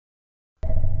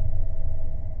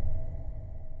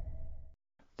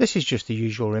This is just the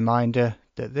usual reminder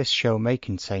that this show may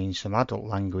contain some adult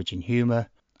language and humour,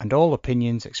 and all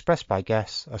opinions expressed by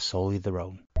guests are solely their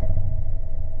own.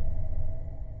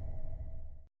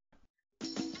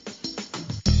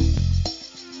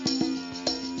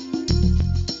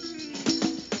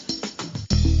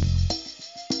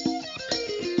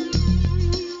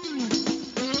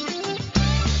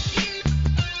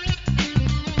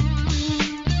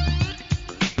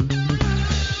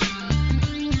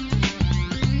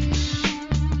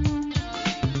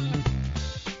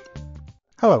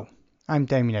 Hello, I'm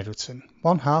Damien Edwardson,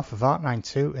 one half of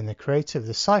Art92 and the creator of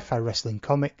the sci-fi wrestling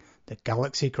comic The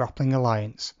Galaxy Grappling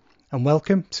Alliance, and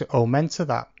welcome to Oh Men to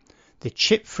That, the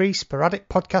chip-free sporadic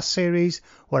podcast series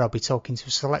where I'll be talking to a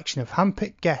selection of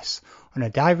handpicked guests on a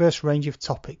diverse range of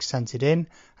topics centred in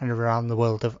and around the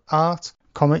world of art,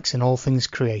 comics and all things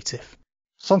creative.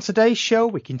 So on today's show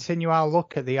we continue our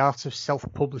look at the art of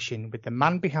self-publishing with the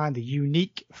man behind the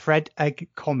unique Fred Egg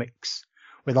Comics.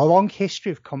 With a long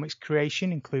history of comics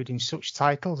creation, including such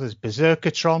titles as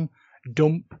Berserkatron,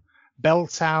 Dump,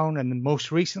 Belltown, and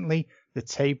most recently, The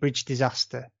Taybridge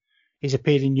Disaster. He's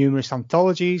appeared in numerous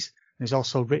anthologies and has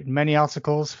also written many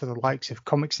articles for the likes of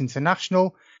Comics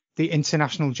International, the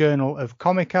International Journal of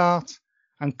Comic Art,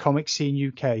 and Comic Scene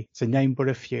UK, to name but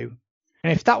a few.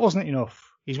 And if that wasn't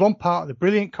enough, he's one part of the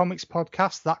brilliant comics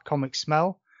podcast, That Comic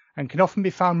Smell, and can often be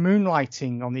found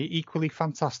moonlighting on the equally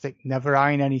fantastic Never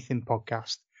Eyeing Anything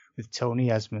podcast with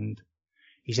Tony Esmond.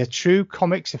 He's a true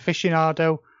comics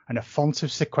aficionado and a font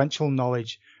of sequential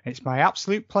knowledge, and it's my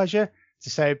absolute pleasure to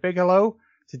say a big hello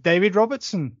to David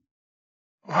Robertson.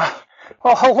 Oh,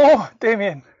 hello,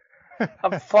 Damien.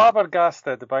 I'm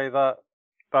flabbergasted by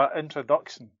that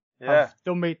introduction. Yeah,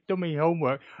 I've done me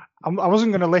homework. I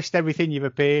wasn't going to list everything you've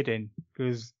appeared in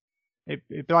because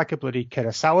it'd be like a bloody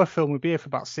Kurosawa film. We'd be here for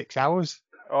about 6 hours.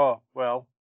 Oh, well,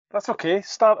 that's okay.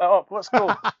 Start it up. Let's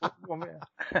go.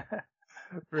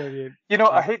 Brilliant. You know,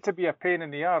 I hate to be a pain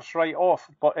in the arse right off,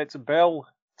 but it's bell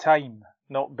time,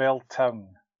 not bell town.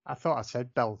 I thought I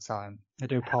said bell time. I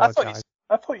do apologise.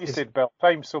 I thought you said bell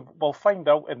time, so we'll find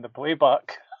out in the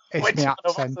playback. It's my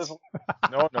accent.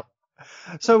 No.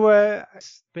 So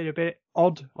it's been a bit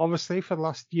odd, obviously, for the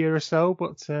last year or so,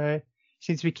 but you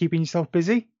seem to be keeping yourself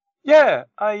busy. Yeah,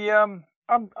 I'm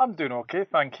doing okay,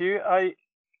 thank you. I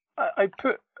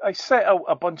set out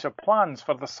a bunch of plans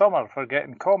for the summer for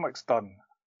getting comics done,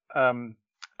 and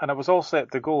I was all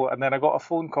set to go. And then I got a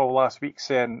phone call last week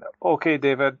saying, "Okay,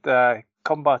 David,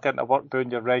 come back into work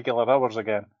doing your regular hours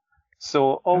again."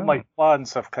 So all my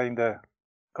plans have kind of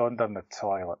gone down the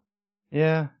toilet.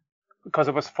 Yeah. Because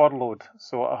I was furloughed,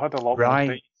 so I had a lot more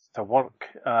days to work,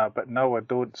 but now I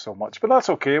don't so much. But that's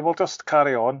okay. We'll just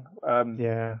carry on.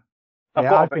 I've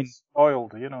got a bit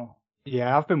spoiled, you know.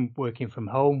 Yeah, I've been working from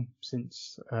home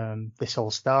since this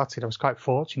all started. I was quite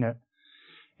fortunate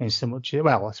in so much.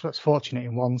 Well, I suppose fortunate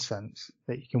in one sense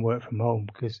that you can work from home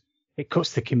because it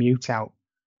cuts the commute out.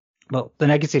 But the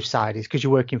negative side is because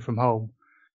you're working from home,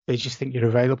 they just think you're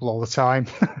available all the time.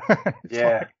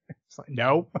 It's like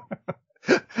no.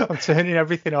 I'm turning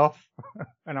everything off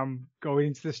and I'm going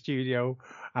into the studio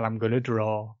and I'm going to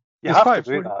draw. You have to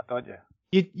do that, don't you?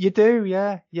 You do,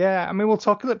 yeah. I mean, we'll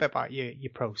talk a little bit about your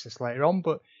process later on,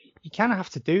 but you kind of have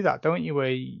to do that, don't you? Where,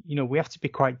 you know, we have to be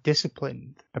quite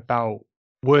disciplined about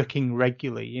working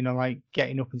regularly, like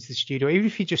getting up into the studio. Even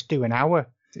if you just do an hour,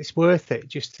 it's worth it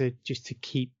just to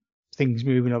keep things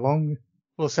moving along,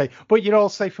 we'll say. But you're all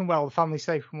safe and well, the family's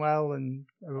safe and well, and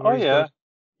everybody's good.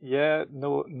 Yeah,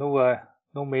 no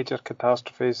major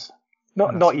catastrophes.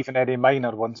 Not even any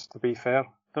minor ones, to be fair.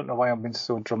 Don't know why I'm being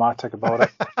so dramatic about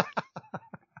it.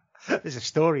 There's a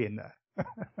story in there.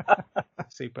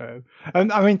 Superb.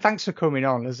 And I mean, thanks for coming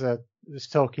on. As I was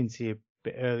talking to you a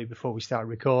bit early before we started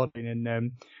recording,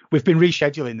 and we've been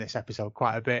rescheduling this episode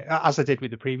quite a bit, as I did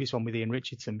with the previous one with Ian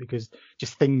Richardson, because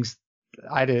just things.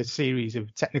 I had a series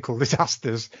of technical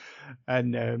disasters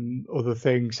and other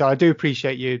things. So I do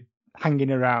appreciate you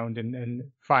hanging around, and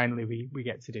finally we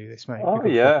get to do this, mate. Oh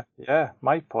yeah,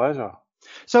 my pleasure.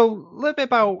 So a little bit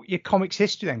about your comics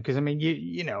history then, because I mean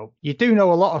you do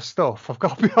know a lot of stuff. I've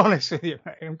got to be honest with you,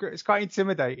 mate. It's quite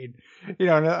intimidating,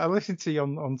 and I listened to you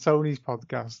on Tony's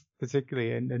podcast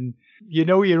particularly, and you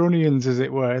know your onions, as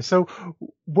it were. So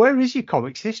where is your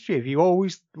comics history? Have you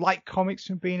always liked comics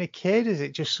from being a kid? Is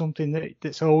it just something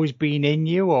that's always been in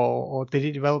you, or did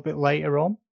it develop a bit later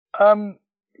on?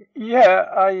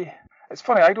 It's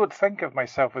funny, I don't think of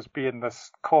myself as being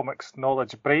this comics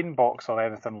knowledge brain box or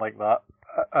anything like that.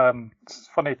 It's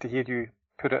funny to hear you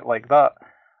put it like that.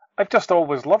 I've just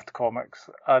always loved comics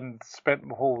and spent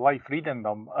my whole life reading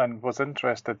them and was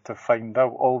interested to find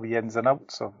out all the ins and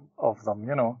outs of them,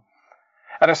 you know.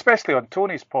 And especially on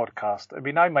Tony's podcast. I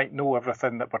mean, I might know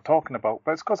everything that we're talking about,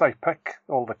 but it's because I pick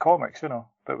all the comics, you know,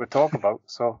 that we talk about.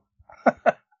 So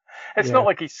it's not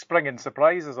like he's springing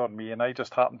surprises on me and I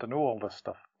just happen to know all this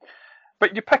stuff.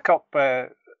 But you pick up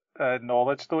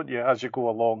knowledge, don't you, as you go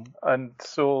along. And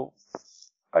so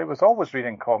I was always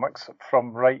reading comics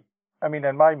from I mean,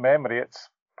 in my memory, it's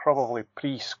probably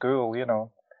preschool, you know,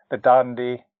 the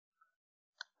Dandy.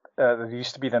 There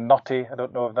used to be the Nutty. I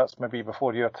don't know if that's maybe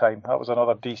before your time. That was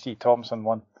another DC Thompson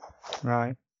one.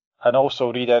 Right. And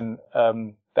also reading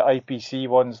the IPC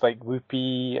ones like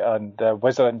Whoopee and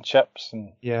Whizzer and Chips and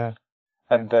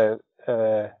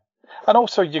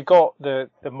also you got the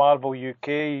Marvel UK.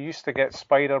 You used to get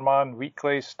Spider-Man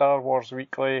Weekly, Star Wars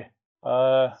Weekly.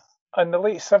 In the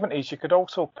late 70s, you could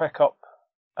also pick up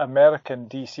American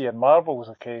DC and Marvels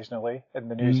occasionally in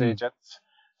the newsagents.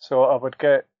 So I would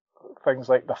get things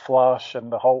like the Flash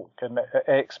and the Hulk and the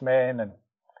X-Men. And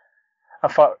in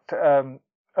fact, I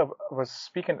was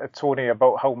speaking to Tony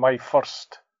about how my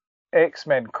first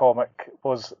X-Men comic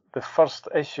was the first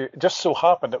issue. It just so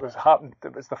happened it was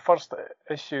the first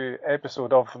issue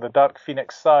episode of the Dark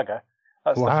Phoenix saga.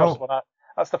 That's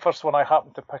the first one I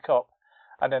happened to pick up.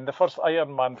 And then the first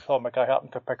Iron Man comic I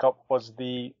happened to pick up was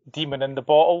the Demon in the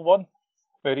Bottle one,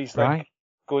 where he's like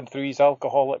going through his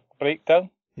alcoholic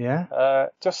breakdown. Yeah.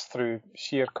 Just through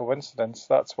sheer coincidence,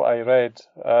 that's what I read.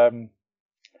 And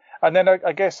then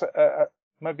I guess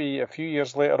maybe a few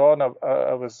years later on,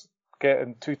 I was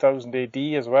getting 2000 AD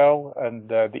as well, and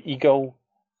the Eagle.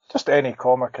 Just any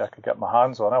comic I could get my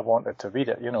hands on, I wanted to read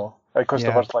it, you know, because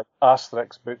there was like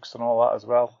Asterix books and all that as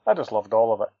well. I just loved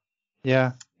all of it.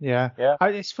 Yeah.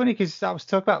 It's funny because I was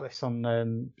talking about this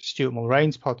on Stuart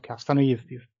Mulrane's podcast. I know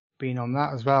you've been on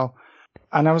that as well.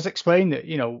 And I was explaining that,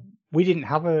 you know, we didn't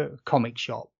have a comic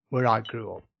shop where I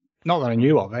grew up. Not that I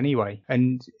knew of anyway.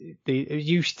 And they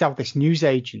used to have this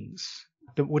newsagents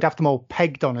that would have them all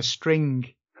pegged on a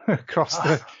string across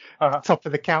the top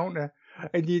of the counter.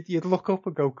 And you'd look up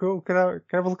and go, cool, can I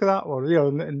have a look at that one? You know,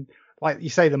 and like you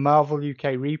say, the Marvel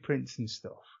UK reprints and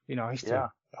stuff. You know, I used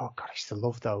to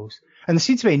love those. And there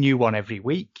seemed to be a new one every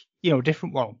week, you know, a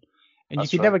different one. And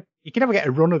you could never get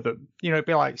a run of them. You know, it'd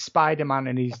be like Spider-Man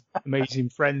and his amazing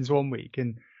friends one week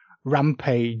and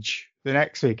Rampage the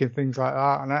next week and things like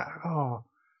that. And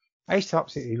I used to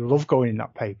absolutely love going in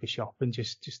that paper shop and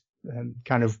just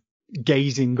kind of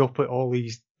gazing up at all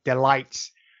these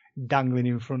delights dangling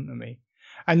in front of me.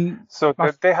 And so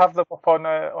did they have them up on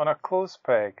a clothes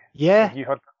peg? Yeah. You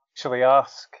had to actually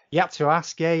ask. You had to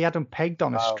ask, yeah. You had them pegged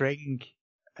on a string.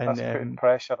 And, that's putting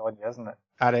pressure on you, isn't it?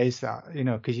 That is that, you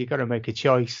know, because you've got to make a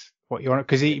choice what you want.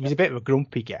 Because he was a bit of a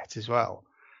grumpy get as well.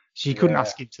 So you couldn't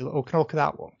ask him to, can I look at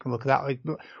that one? Can I look at that?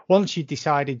 But once you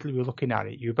decided you were looking at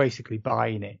it, you were basically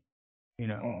buying it. You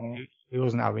know, he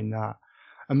wasn't having that.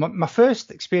 And my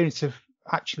first experience of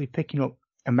actually picking up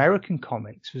American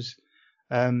comics was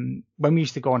when we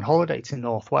used to go on holiday to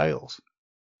North Wales.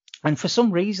 And for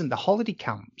some reason, the holiday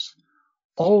camps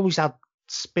always had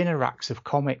spinner racks of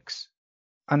comics.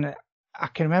 And I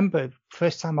can remember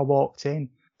first time I walked in,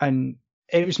 and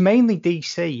it was mainly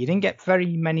DC. You didn't get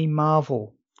very many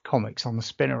Marvel comics on the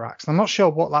spinner racks. I'm not sure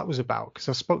what that was about because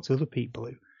I spoke to other people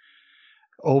who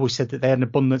always said that they had an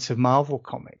abundance of Marvel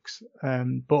comics.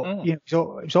 But you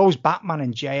know, it was always Batman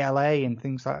and JLA and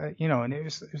things like that, you know, and it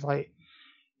was like,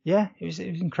 yeah, it was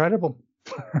incredible.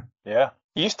 Yeah.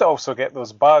 You used to also get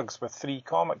those bags with 3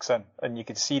 comics in, and you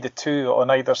could see the 2 on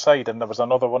either side, and there was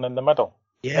another one in the middle.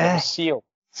 Yeah. And it was sealed.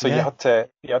 So you had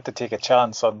to take a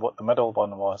chance on what the middle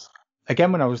one was.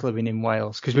 Again, when I was living in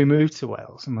Wales, because we moved to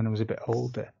Wales, and when I was a bit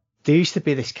older, there used to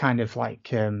be this kind of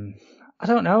like, I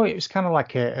don't know, it was kind of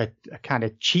like a kind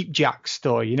of cheap jack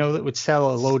store, you know, that would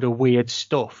sell a load of weird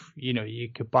stuff. You know, you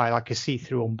could buy like a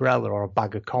see-through umbrella or a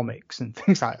bag of comics and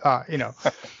things like that, you know.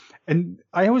 And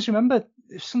I always remember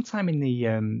sometime in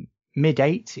the mid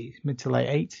to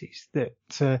late 80s, that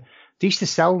they used to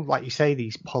sell, like you say,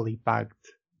 these poly-bagged,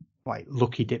 like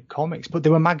Lucky Dip comics, but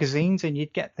there were magazines and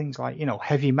you'd get things like, you know,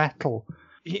 heavy metal,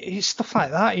 stuff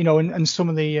like that, you know, and some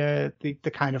of the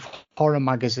kind of horror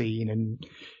magazine, and,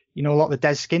 you know, a lot of the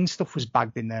Dead Skin stuff was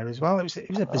bagged in there as well. It was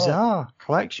a bizarre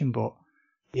collection, but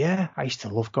yeah, I used to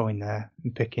love going there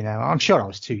and picking out. I'm sure I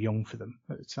was too young for them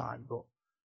at the time, but,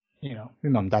 you know, my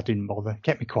mum and dad didn't bother,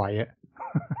 kept me quiet.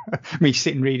 Me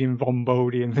sitting reading Von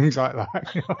Bodie and things like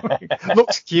that. You know, like,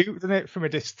 looks cute, doesn't it, from a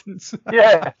distance?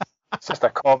 Yeah, it's just a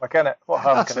comic, isn't it? What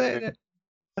harm can it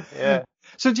do? Yeah.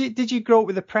 So did you grow up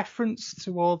with a preference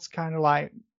towards kind of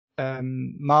like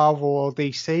Marvel or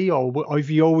DC, or have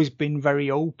you always been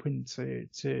very open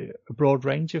to a broad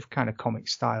range of kind of comic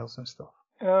styles and stuff?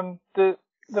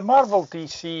 The Marvel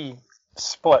DC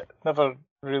split never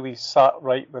really sat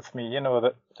right with me.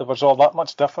 That there was all that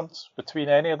much difference between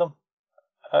any of them.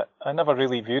 I never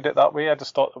really viewed it that way. I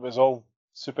just thought it was all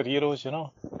superheroes,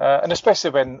 and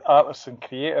especially when artists and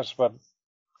creators were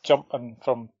jumping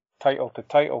from title to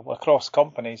title across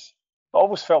companies, it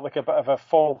always felt like a bit of a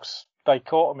false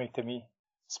dichotomy to me,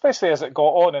 especially as it got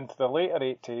on into the later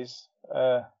 80s.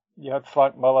 You had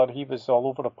Frank Miller, he was all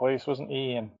over the place, wasn't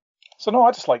he? And so no,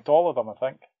 I just liked all of them, I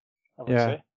think, I would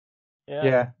say.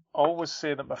 Yeah. I always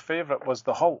say that my favourite was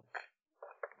the Hulk.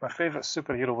 My favourite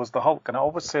superhero was the Hulk, and I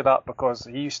always say that because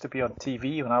he used to be on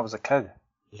TV when I was a kid.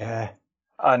 Yeah.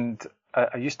 And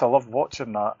I used to love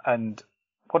watching that, and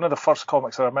one of the first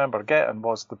comics I remember getting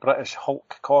was the British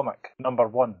Hulk comic,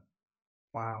 #1.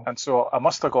 Wow. And so I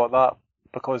must have got that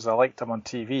because I liked him on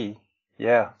TV.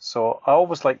 Yeah, so I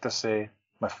always like to say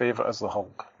my favourite is the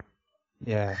Hulk.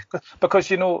 Yeah. Because,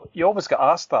 you always get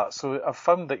asked that, so I've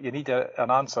found that you need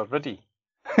an answer ready.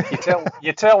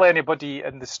 You tell anybody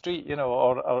in the street,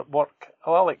 or at work,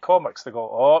 oh, I like comics, they go,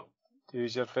 oh,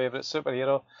 who's your favourite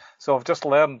superhero? So I've just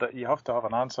learned that you have to have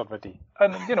an answer ready.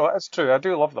 And, it's true, I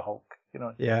do love the Hulk,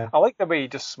 Yeah. I like the way he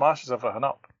just smashes everything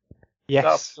up.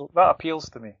 Yes. That appeals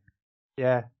to me.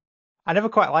 Yeah. I never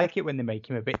quite like it when they make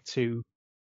him a bit too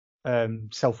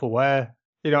self-aware.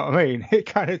 You know what I mean? It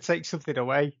kind of takes something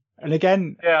away. And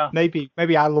again, maybe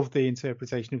I love the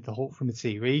interpretation of the Hulk from the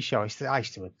TV show. I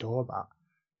used to adore that.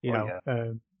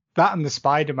 That and the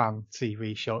Spider-Man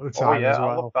TV show at the time as well.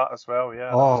 I love that as well,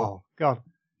 yeah. Oh, God.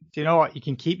 Do you know what? You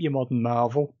can keep your modern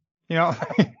Marvel. You know what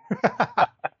I mean?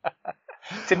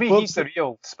 To me, he's the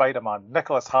real Spider-Man.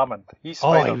 Nicholas Hammond. He's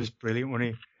Spider-Man. Oh, he was brilliant,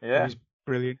 wasn't he? Yeah. He was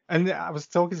brilliant. And I was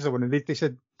talking to someone, and they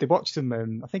said they watched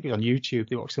them. I think it was on YouTube.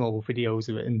 They watched some old videos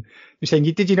of it, and they're saying,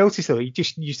 "Did you notice though? He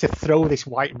just used to throw this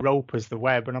white rope as the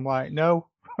web." And I'm like, "No,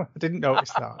 I didn't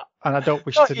notice that, and I don't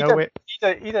wish to know it."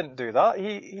 He didn't do that.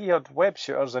 He had web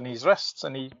shooters in his wrists,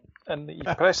 and he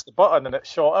pressed the button, and it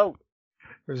shot out.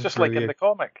 Just brilliant. Like in the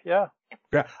comic, yeah.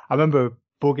 Yeah, I remember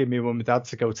bugging my mum and dad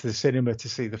to go to the cinema to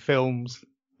see the films,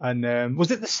 and was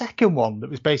it the second one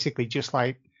that was basically just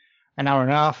like an hour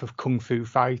and a half of kung fu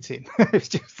fighting? It's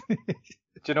just.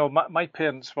 Do you know, my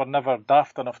parents were never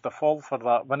daft enough to fall for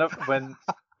that.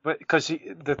 Because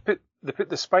they put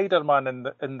the Spider-Man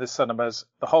in the cinemas,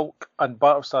 the Hulk and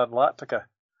Battlestar Galactica,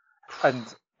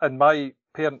 and my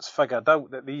parents figured out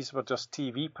that these were just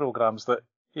TV programs that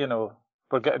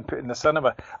were getting put in the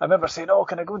cinema. I remember saying, "Oh,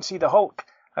 can I go and see the Hulk?"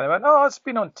 And I went, "Oh, it's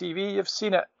been on TV. You've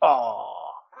seen it."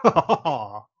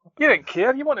 Oh, you didn't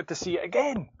care. You wanted to see it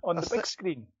again on the big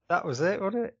screen. That was it,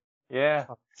 wasn't it? Yeah.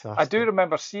 Fantastic. I do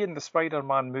remember seeing the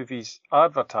Spider-Man movies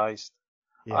advertised,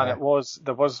 and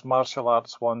there was martial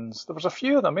arts ones. There was a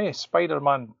few of them,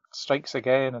 Spider-Man Strikes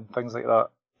Again and things like that.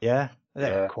 Yeah,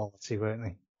 they were quality, weren't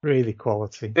they? Really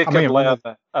quality. They could learn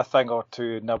a thing or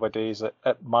two nowadays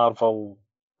at Marvel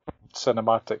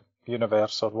Cinematic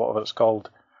Universe or whatever it's called.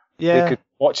 Yeah. They could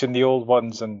watching the old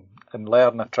ones and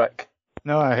learn a trick.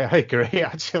 No, I agree,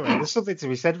 actually. There's something to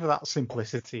be said for that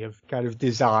simplicity of kind of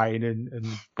design and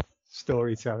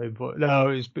storytelling. But no,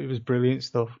 it was brilliant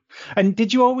stuff. And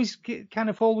did you always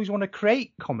want to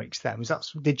create comics then?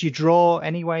 Did you draw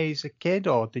anyway as a kid,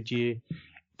 or did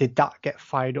that get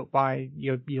fired up by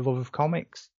your love of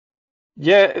comics?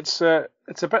 Yeah, it's a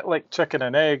bit like chicken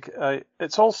and egg.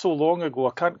 It's all so long ago,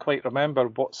 I can't quite remember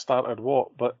what started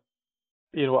what, but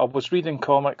I was reading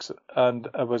comics and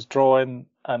I was drawing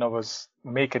and I was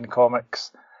making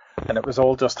comics, and it was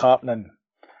all just happening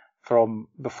from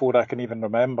before I can even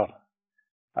remember.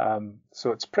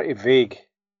 So it's pretty vague.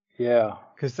 Yeah.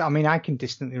 Because I can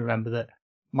distantly remember that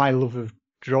my love of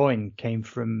drawing came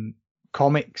from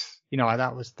comics.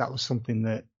 That was something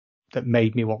that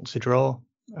made me want to draw.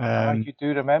 You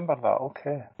do remember that,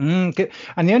 okay. And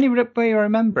the only way I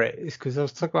remember it is because I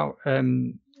was talking about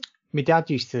my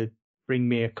dad used to bring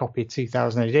me a copy of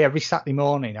 2000 AD. Every Saturday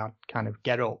morning I'd kind of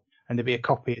get up and there'd be a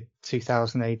copy of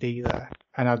 2000 AD there,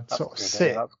 and I'd sort of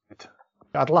sit.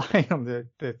 I'd lie on the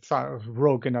sort of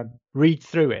rug and I'd read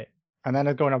through it, and then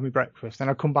I'd go and have my breakfast, and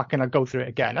I'd come back and I'd go through it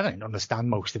again. I didn't understand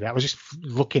most of it. I was just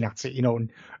looking at it,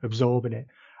 and absorbing it.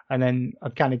 And then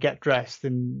I'd kind of get dressed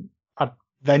and I'd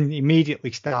then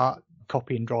immediately start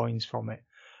copying drawings from it.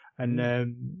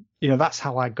 And, that's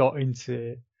how I got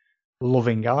into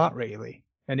loving art, really.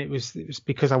 And it was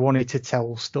because I wanted to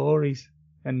tell stories.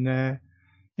 And, and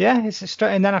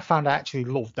then I found I actually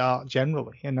loved art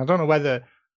generally. And I don't know whether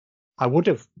I would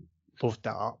have loved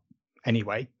art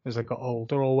anyway as I got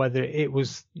older, or whether it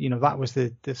was, that was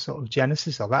the sort of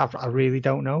genesis of that. I really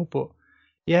don't know, but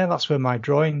yeah, that's where my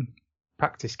drawing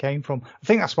practice came from. I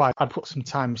think that's why I put some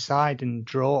time aside and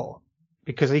draw,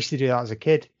 because I used to do that as a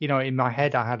kid. In my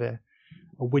head I had a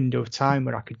window of time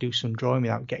where I could do some drawing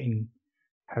without getting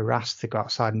harassed to go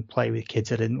outside and play with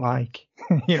kids I didn't like.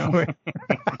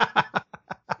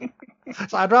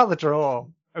 So I'd rather draw.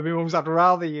 I mean, I'd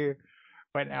rather you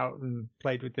went out and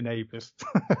played with the neighbours.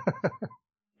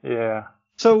 Yeah.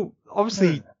 So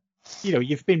obviously,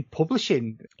 you've been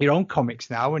publishing your own comics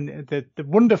now, and the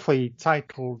wonderfully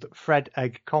titled Fred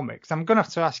Egg Comics. I'm going to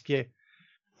have to ask you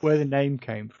where the name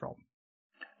came from.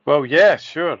 Well, yeah,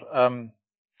 sure. Let me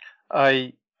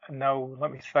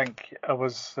think. I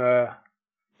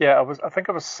think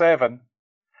I was 7,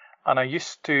 and I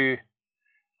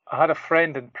had a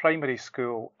friend in primary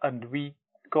school, and we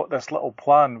got this little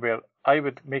plan where I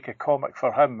would make a comic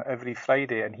for him every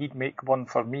Friday, and he'd make one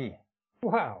for me.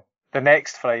 Wow. The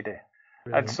next Friday.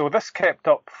 Brilliant. And so this kept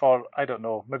up for, I don't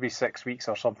know, maybe 6 weeks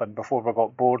or something before we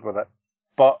got bored with it.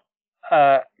 But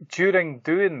during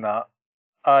doing that,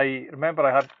 I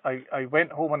remember I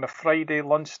went home on the Friday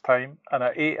lunchtime and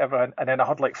I ate everything, and then I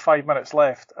had like 5 minutes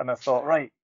left, and I thought,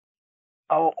 right,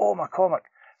 oh, my comic.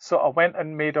 So I went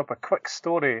and made up a quick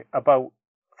story about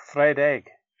Fred Egg.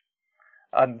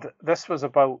 And this was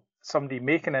about somebody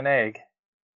making an egg,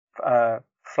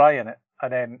 frying it,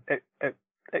 and then it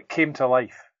came to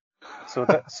life. So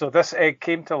this egg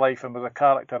came to life and was a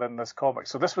character in this comic.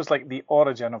 So this was like the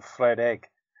origin of Fred Egg.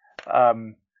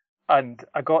 And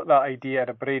I got that idea in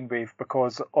a brainwave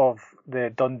because of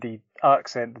the Dundee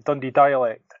accent, the Dundee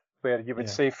dialect, where you would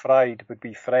say fried would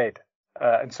be Fred.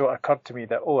 And so it occurred to me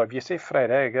that, if you say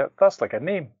Fred Egg, that's like a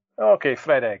name. Okay,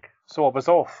 Fred Egg. So I was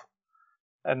off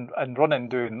and running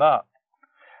doing that.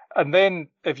 And then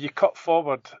if you cut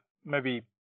forward maybe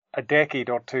a decade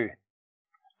or two,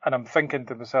 and I'm thinking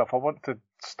to myself, I want to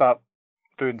start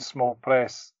doing small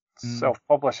press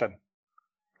self-publishing.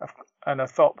 And I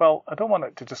thought, well, I don't want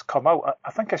it to just come out.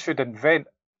 I think I should invent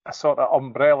a sort of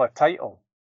umbrella title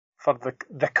for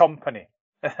the company,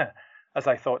 as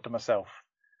I thought to myself.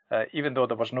 Even though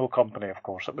there was no company, of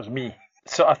course, it was me.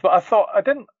 So I thought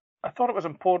it was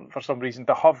important for some reason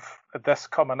to have this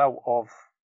coming out of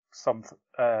some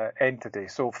entity.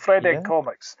 So Fred Egg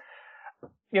Comics,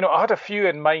 I had a few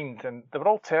in mind, and they were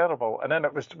all terrible. And then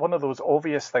it was one of those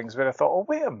obvious things where I thought, oh,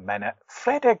 wait a minute,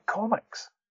 Fred Egg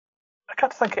Comics. I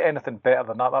can't think of anything better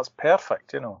than that. That's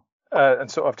perfect,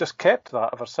 And so I've just kept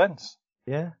that ever since.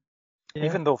 Yeah.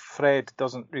 Even though Fred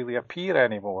doesn't really appear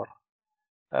anymore.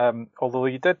 Although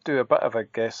he did do a bit of a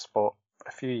guest spot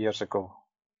a few years ago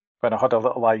when I had a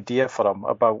little idea for him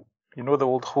about, the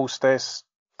old Hostess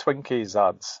Twinkies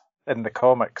ads in the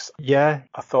comics. Yeah.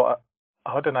 I thought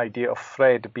I had an idea of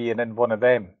Fred being in one of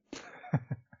them.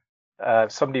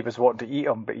 Somebody was wanting to eat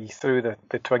them, but he threw the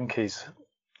Twinkies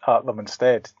at them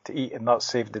instead to eat, and that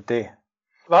saved the day.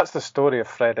 That's the story of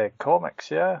Fred Egg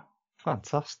Comics, yeah.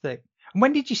 Fantastic. And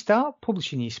when did you start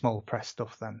publishing your small press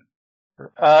stuff then?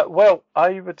 Well,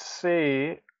 I would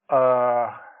say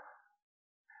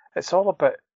it's all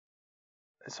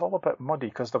a bit muddy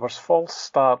because there was false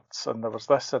starts and there was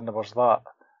this and there was that.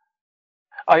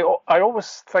 I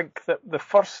always think that the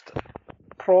first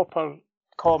proper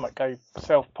comic I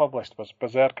self-published was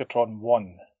Berserkatron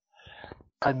 1,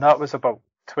 and that was about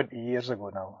 20 years ago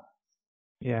now.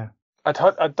 Yeah.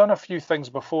 I'd done a few things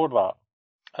before that,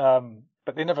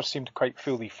 but they never seemed quite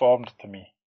fully formed to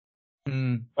me.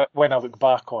 But when I look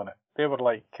back on it, they were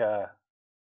like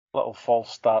little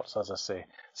false starts, as I say.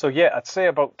 So yeah, I'd say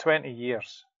about 20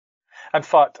 years. In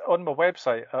fact, on my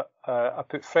website, I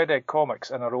put Fred Egg Comics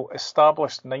and I wrote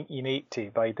established 1980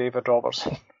 by David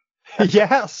Robertson.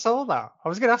 Yeah, I saw that. I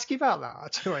was going to ask you about that,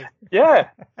 actually. Yeah.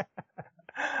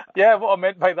 Yeah, what I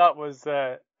meant by that was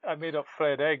I made up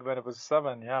Fred Egg when I was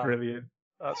 7, yeah. Brilliant.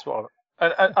 That's what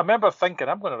I remember thinking,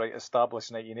 I'm going to write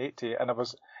established 1980, and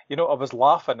I was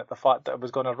laughing at the fact that I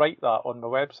was going to write that on my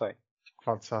website.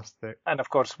 Fantastic. And of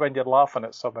course, when you're laughing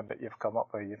at something that you've come up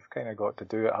with, you've kind of got to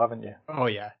do it, haven't you? Oh,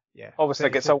 yeah, yeah. Obviously,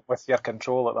 it gets out with your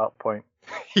control at that point.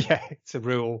 Yeah, it's a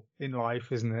rule in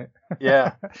life, isn't it?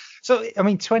 Yeah. So,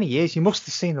 20 years, you must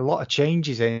have seen a lot of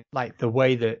changes in, like, the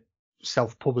way that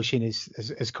self-publishing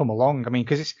has come along.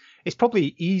 Because it's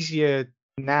probably easier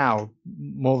now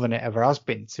more than it ever has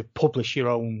been to publish your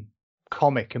own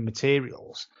comic and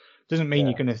materials. Doesn't mean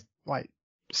you're going to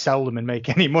sell them and make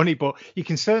any money, but you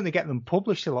can certainly get them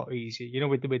published a lot easier,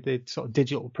 with the sort of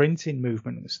digital printing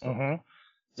movement and stuff. Mm-hmm.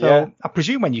 So I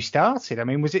presume when you started,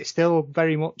 was it still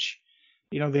very much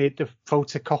the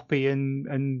photocopy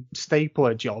and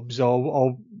stapler jobs,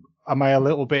 or am I a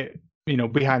little bit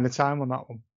behind the time on that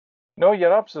one. No,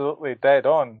 you're absolutely dead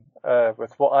on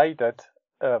with what I did.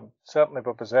 Certainly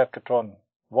with Berserkatron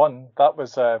 1, that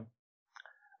was a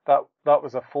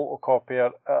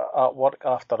photocopier at work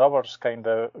after hours kind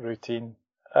of routine.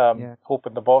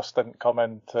 Hoping the boss didn't come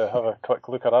in to have a quick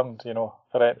look around,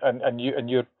 and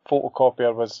your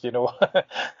photocopier was,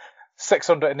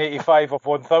 685 of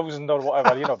 1,000 or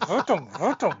whatever, vootum,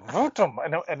 vootum,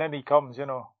 vootum, and then he comes,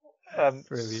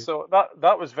 So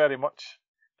that was very much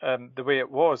the way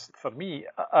it was for me,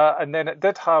 and then it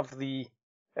had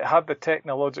the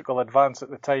technological advance at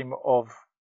the time of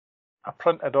I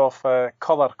printed off a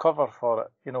colour cover for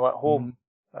it, at home.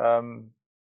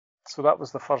 So that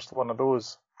was the first one of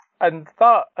those. And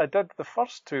that I did the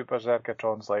first two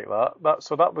Berserkatrons like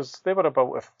that. They were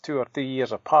about 2 or 3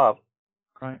 years apart.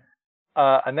 Right.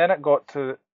 And then it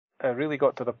really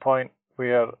got to the point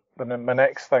where my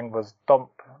next thing was dump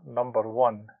number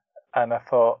 1. And I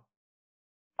thought,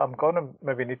 I'm going to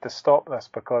maybe need to stop this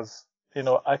because,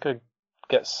 I could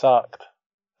get sacked.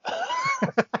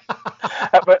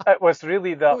 It was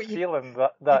really that feeling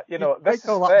that this make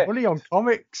all that money on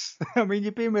comics. I mean,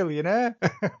 you'd be a millionaire.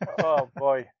 Oh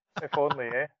boy, if only,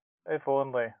 eh? If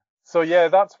only. So yeah,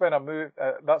 that's when I moved.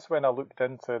 That's when I looked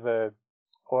into the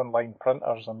online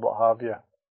printers and what have you.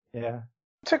 Yeah.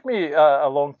 It took me a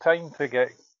long time to get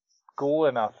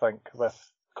going, I think, with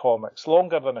comics.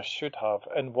 Longer than I should have,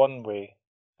 in one way.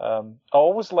 I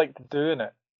always liked doing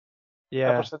it.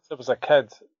 Yeah. Ever since I was a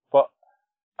kid, but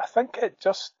I think it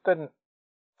just didn't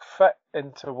fit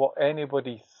into what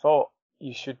anybody thought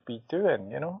you should be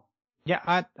doing, Yeah,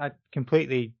 I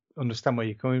completely understand where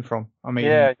you're coming from. I mean,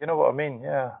 yeah, you know what I mean,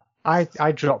 yeah.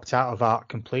 I dropped out of art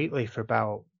completely for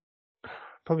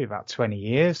probably about 20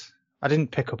 years. I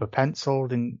didn't pick up a pencil,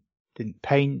 didn't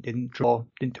paint, didn't draw,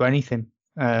 didn't do anything.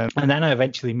 And then I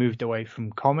eventually moved away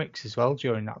from comics as well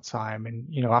during that time.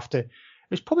 And, after, it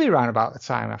was probably around about the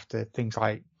time after things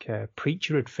like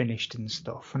Preacher had finished and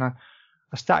stuff. And I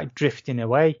started drifting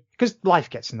away because life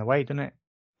gets in the way, doesn't it?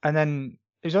 And then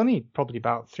it was only probably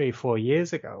about 3 or 4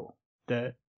 years ago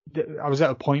that I was at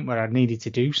a point where I needed to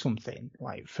do something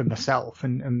like for myself.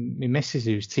 And my missus,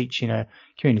 who was teaching a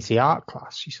community art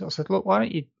class, she sort of said, look, why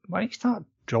don't you start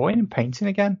drawing and painting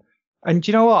again? And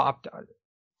do you know what?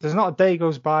 There's not a day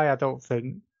goes by I don't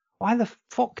think, why the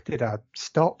fuck did I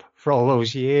stop for all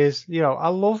those years? I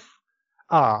love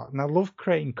art and I love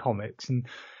creating comics, and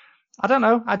I don't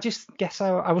know. I just guess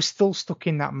I was still stuck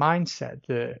in that mindset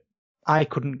that I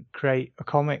couldn't create a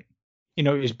comic. It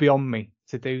was beyond me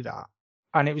to do that.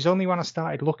 And it was only when I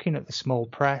started looking at the small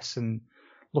press and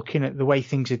looking at the way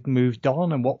things had moved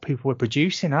on and what people were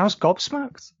producing, I was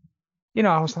gobsmacked.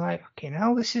 I was like, okay,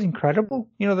 now this is incredible.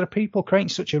 There are people creating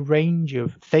such a range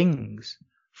of things,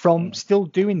 from still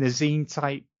doing the zine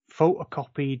type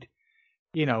photocopied,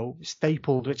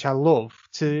 stapled, which I love,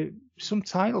 to some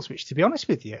titles which, to be honest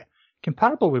with you,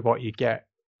 comparable with what you get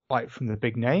like from the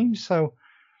big names. So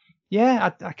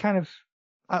yeah,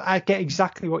 I get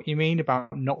exactly what you mean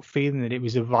about not feeling that it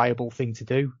was a viable thing to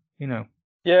do,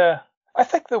 Yeah, I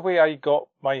think the way I got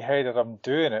my head around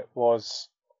doing it was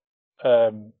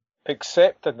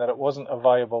accepting that it wasn't a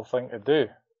viable thing to do,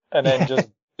 and then just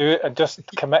do it and just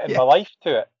committing my life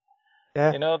to it.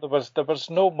 Yeah. There was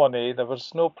no money, there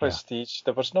was no prestige,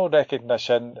 there was no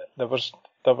recognition, there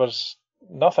was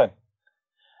nothing.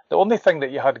 The only thing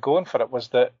that you had going for it was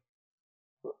that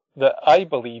I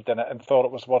believed in it and thought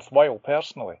it was worthwhile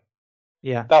personally.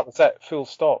 Yeah. That was it, full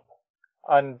stop.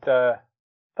 And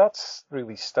that's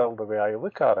really still the way I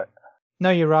look at it. No,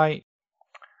 you're right.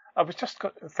 I was just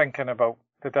thinking about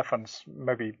the difference,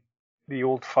 maybe the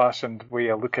old-fashioned way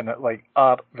of looking at like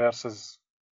art versus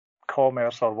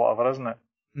commerce or whatever, isn't it?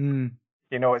 Mm.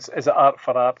 Is it art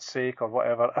for art's sake or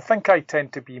whatever? I think I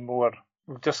tend to be more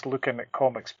just looking at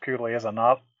comics purely as an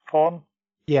art form.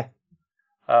 Yeah.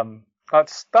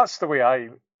 That's the way I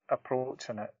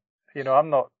approaching it. I'm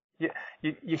not.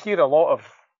 You hear a lot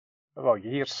of, well, you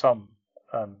hear some,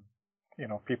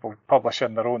 people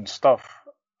publishing their own stuff,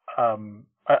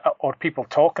 or people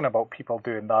talking about people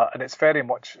doing that, and it's very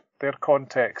much their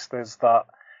context is that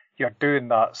you're doing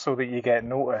that so that you get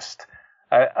noticed,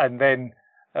 and then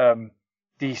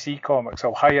DC Comics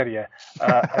will hire you,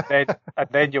 and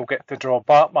then you'll get to draw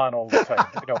Batman all the time,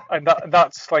 and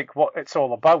that's like what it's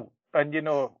all about, and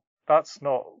that's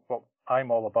not what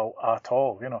I'm all about at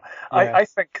all. Yeah. I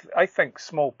think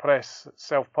small press,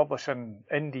 self-publishing,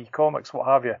 indie comics, what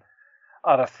have you,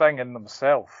 are a thing in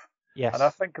themselves. Yes. And I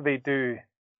think they do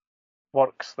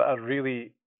works that are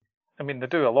really, they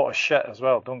do a lot of shit as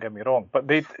well, don't get me wrong, but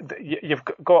you've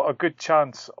got a good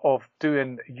chance of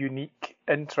doing unique,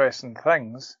 interesting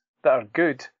things that are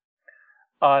good,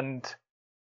 And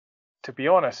to be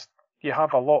honest, you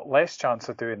have a lot less chance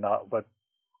of doing that with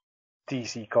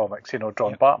DC Comics,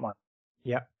 drawn Batman.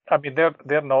 Yeah. I mean,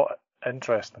 they're not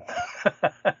interesting.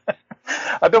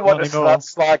 I don't want to start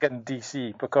slagging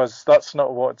DC, because that's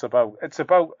not what it's about. It's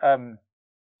about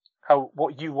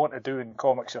what you want to do in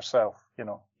comics yourself,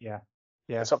 Yeah.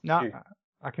 Yeah. It's up to you.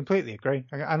 I completely agree.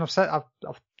 And I've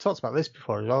talked about this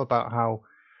before as well, about how,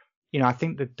 I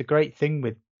think that the great thing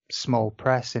with small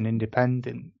press and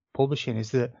independent publishing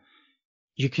is that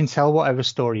you can tell whatever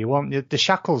story you want. The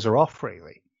shackles are off,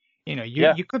 really.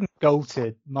 You couldn't go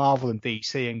to Marvel and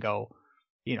DC and go,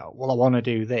 well, I want to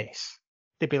do this.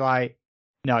 They'd be like,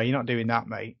 no, you're not doing that,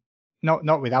 mate.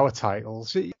 Not with our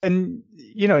titles. And,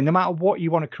 no matter what you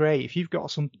want to create, if you've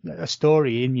got a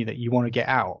story in you that you want to get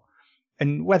out,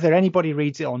 and whether anybody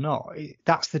reads it or not,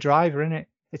 that's the driver, isn't it?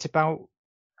 It's about,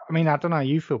 I mean, I don't know how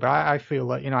you feel, but I feel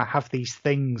like, I have these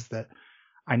things that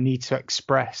I need to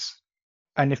express.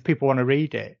 And if people want to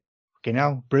read it,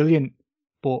 brilliant.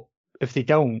 But if they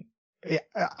don't,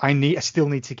 I still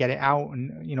need to get it out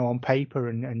and, on paper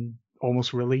and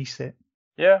almost release it.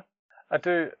 Yeah, I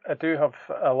do have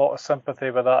a lot of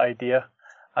sympathy with that idea.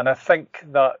 And I think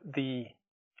that the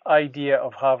idea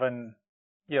of having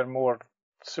your more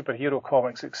superhero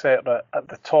comics, etc., at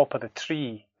the top of the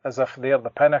tree, as if they're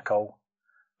the pinnacle,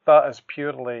 that is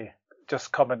purely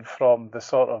just coming from the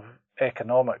sort of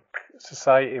economic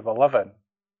society we live in.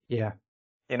 Yeah.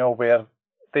 Where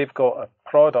they've got a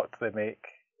product they make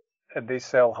and they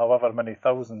sell however many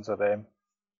thousands of them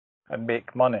and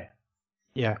make money.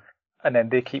 Yeah. And then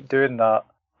they keep doing that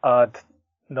ad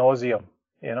nauseum,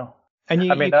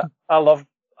 And I love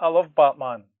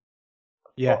Batman.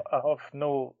 Yeah. But I have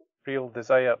no real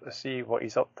desire to see what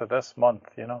he's up to this month,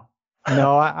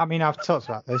 No, I mean, I've talked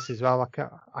about this as well.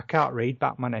 I can't read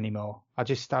Batman anymore. I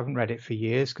haven't read it for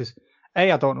years because,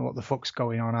 I don't know what the fuck's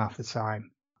going on half the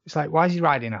time. It's like, why is he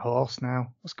riding a horse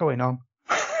now? What's going on?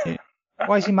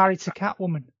 Why is he married to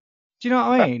Catwoman? Do you know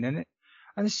what I mean? And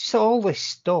it's just all this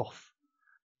stuff.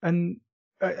 And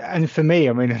for me,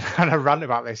 I mean, and I rant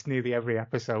about this nearly every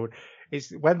episode,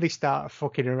 it's when they start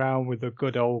fucking around with the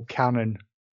good old canon.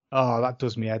 Oh, that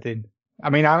does me head in. I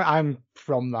mean, I'm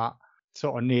from that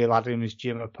sort of Neil Adams,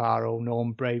 Jim Aparo,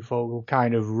 Norm Brayfogle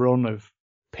kind of run of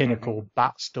pinnacle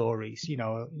bat stories,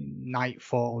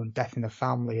 Nightfall and Death in the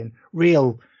Family and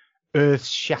real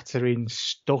earth-shattering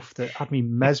stuff that had me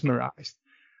mesmerised.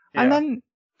 Yeah. And then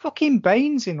fucking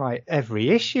Bane's in like every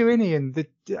issue, isn't he? And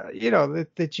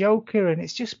the Joker, and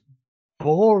it's just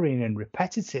boring and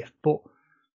repetitive, but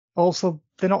also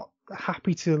they're not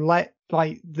happy to let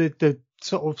like the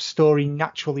sort of story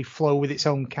naturally flow with its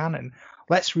own canon.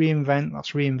 Let's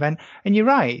reinvent. And you're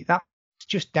right, that's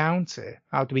just down to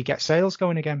how do we get sales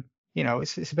going again?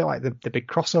 It's a bit like the big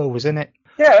crossovers, isn't it?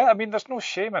 Yeah, I mean, there's no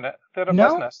shame in it. They're a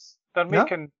business. They're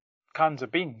making cans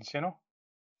of beans,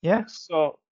 Yeah.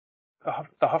 So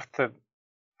they have to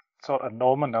sort of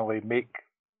nominally make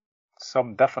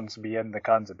some difference be in the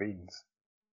cans of beans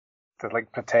to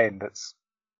like pretend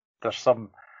there's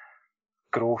some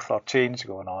growth or change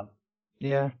going on.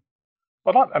 Yeah.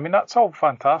 Well, that's all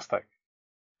fantastic.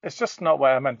 It's just not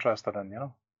what I'm interested in,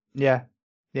 Yeah.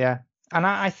 Yeah. And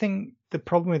I think the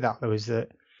problem with that, though, is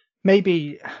that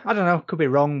maybe, I don't know, could be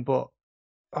wrong, but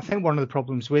I think one of the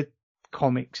problems with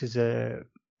comics as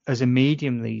a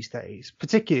medium these days,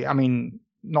 particularly, I mean,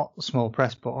 not small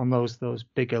press, but on those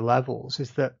bigger levels,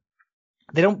 is that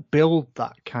they don't build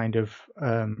that kind of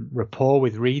rapport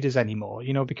with readers anymore,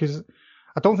 because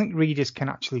I don't think readers can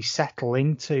actually settle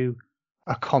into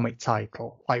a comic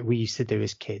title like we used to do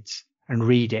as kids and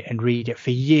read it for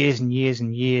years and years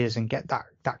and years and get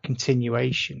that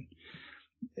continuation.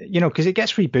 Because it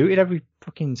gets rebooted every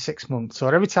fucking 6 months,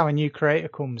 or every time a new creator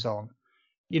comes on,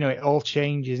 it all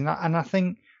changes. And I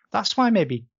think that's why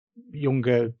maybe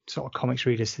younger sort of comics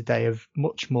readers today are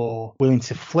much more willing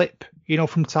to flip,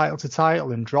 from title to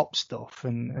title and drop stuff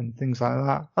and things like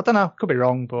that. I don't know, could be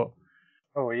wrong, but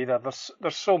either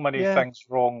there's so many things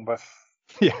wrong with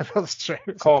that's true.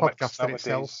 It's comics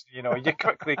nowadays. You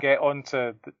quickly get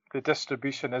onto the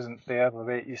distribution isn't there the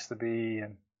way it used to be,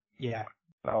 and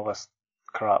all this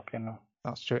crap,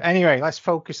 That's true. Anyway, let's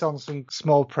focus on some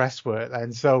small press work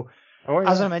then. So,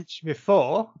 as I mentioned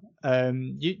before,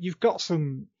 you've got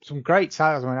some great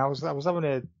titles. I mean, I was having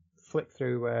a flip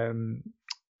through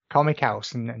Comic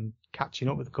House and catching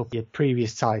up with a couple of your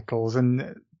previous titles,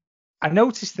 and I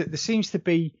noticed that there seems to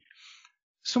be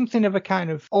something of a kind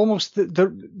of almost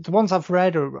the ones I've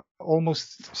read are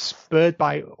almost spurred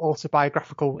by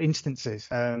autobiographical instances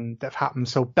that have happened.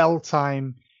 So Bell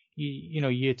Time,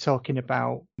 you're talking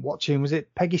about watching, was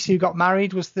it Peggy Sue Got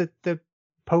Married was the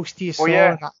poster you saw. Oh,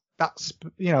 yeah. That's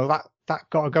that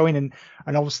got it going, and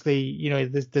obviously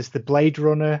there's the Blade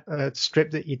Runner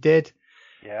strip that you did,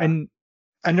 Yeah. and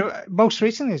most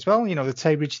recently as well, the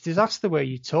Tay Ridge Disaster, where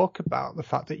you talk about the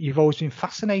fact that you've always been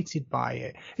fascinated by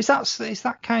it. Is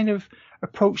that kind of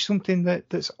approach something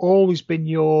that's always been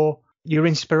your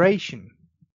inspiration?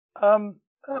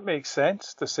 That makes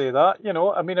sense to say that.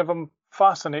 I mean, if I'm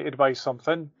fascinated by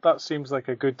something, that seems like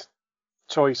a good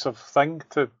choice of thing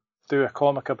to do a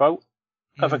comic about.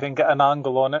 If I can get an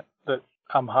angle on it that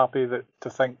I'm happy to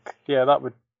think, yeah, that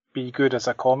would be good as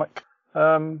a comic.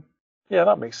 Yeah,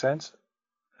 that makes sense.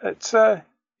 It's you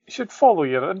should follow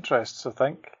your interests, I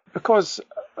think, because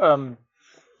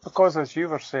as you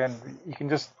were saying, you can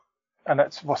just, and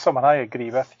it's something I agree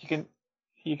with.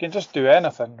 You can just do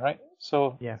anything, right?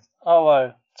 So yeah,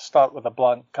 I'll start with a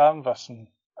blank canvas and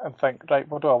think, right,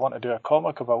 what do I want to do a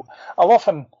comic about? I'll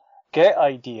often get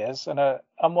ideas, and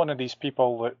I'm one of these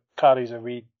people that carries a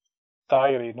wee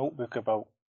diary notebook about,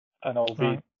 and I'll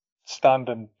be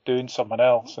standing doing something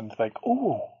else and think,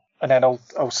 oh, and then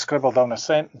I'll scribble down a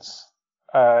sentence,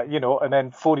 and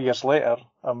then 4 years later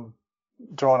I'm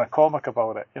drawing a comic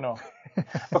about it,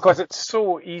 because it's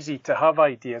so easy to have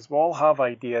ideas. We all have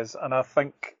ideas, and I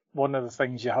think one of the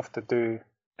things you have to do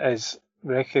is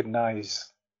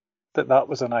recognise that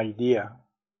was an idea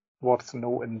worth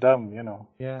noting down,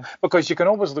 Yeah. Because you can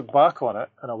always look back on it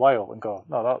in a while and go,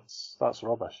 no, that's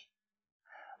rubbish.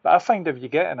 But I find if you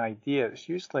get an idea, it's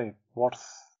usually worth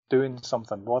doing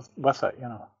something with it,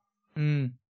 Yeah,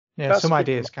 That's some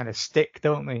ideas kind of stick,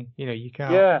 don't they? You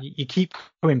can't. Yeah. You keep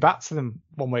coming back to them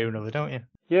one way or another, don't you?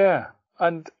 Yeah,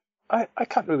 and I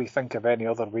can't really think of any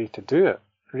other way to do it,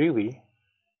 really,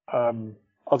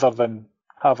 other than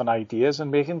having ideas and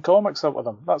making comics out of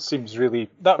them. That seems really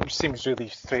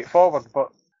straightforward. But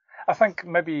I think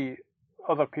maybe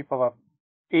other people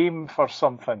aim for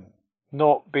something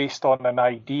not based on an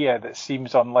idea that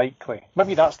seems unlikely.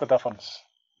 Maybe that's the difference.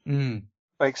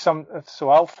 Like so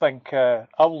I'll think,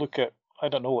 I'll look at, I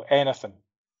don't know, anything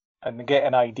and get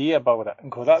an idea about it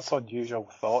and go, that's unusual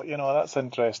thought, that's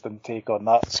interesting take on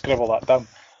that, scribble that down.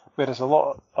 Whereas a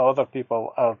lot of other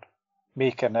people are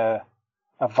making a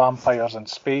vampires in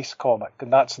space comic,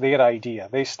 and that's their idea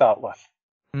they start with.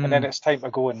 And then it's time to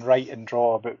go and write and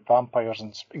draw about vampires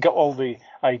and get all the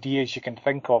ideas you can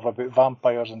think of about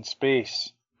vampires in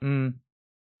space. For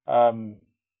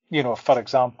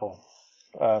example,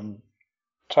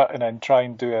 try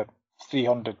and do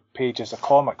 300 pages of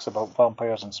comics about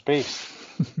vampires in space,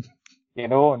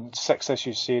 and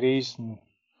 6-issue series, and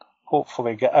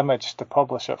hopefully get Image to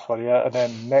publish it for you, and then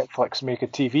Netflix make a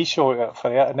TV show out of it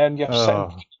for you, and then you're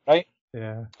sitting, right?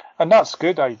 Yeah. And that's a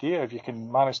good idea if you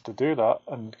can manage to do that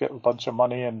and get a bunch of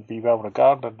money and be well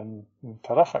regarded and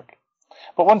terrific.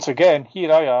 But once again,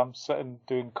 here I am sitting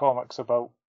doing comics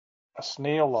about a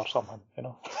snail or something,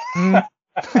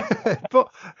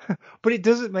 but it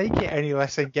doesn't make it any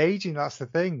less engaging. That's the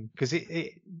thing, because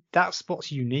that's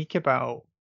what's unique about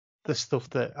the stuff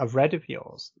that I've read of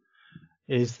yours,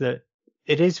 is that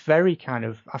it is very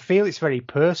I feel it's very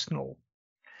personal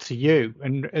to you,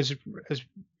 and as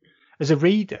a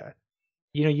reader,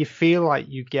 you feel like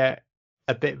you get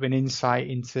a bit of an insight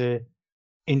into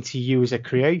you as a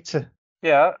creator.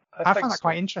 Yeah, I find that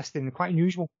quite interesting and quite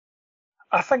unusual.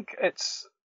 I think it's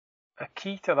a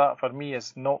key to that for me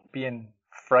is not being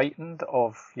frightened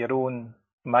of your own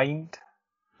mind.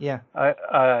 Yeah.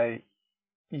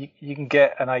 You can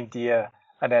get an idea,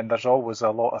 and then there's always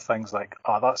a lot of things like,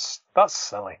 oh, that's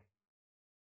silly.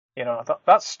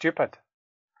 That's stupid.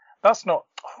 That's not.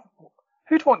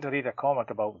 Who'd want to read a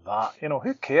comic about that?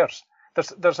 Who cares?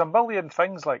 There's a million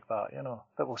things like that,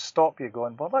 that will stop you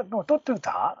going, well, no, don't do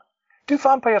that. Do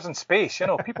vampires in space,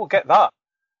 people get that.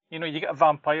 You get a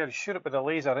vampire, you shoot it with a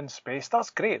laser in space. That's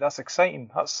great. That's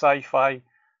exciting. That's sci-fi,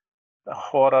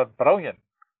 horror, brilliant.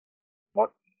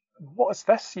 What is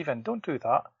this even? Don't do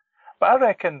that. But I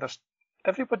reckon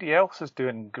everybody else is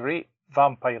doing great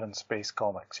vampire in space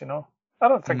comics, I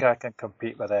don't think I can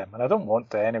compete with them, and I don't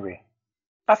want to anyway.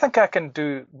 I think I can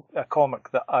do a comic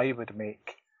that I would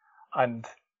make, and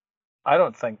I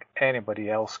don't think anybody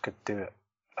else could do it.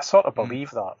 I sort of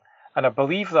believe that. And I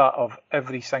believe that of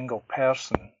every single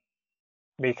person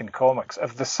making comics.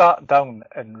 If they sat down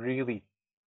and really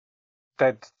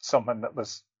did something that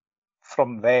was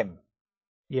from them,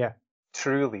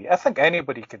 truly, I think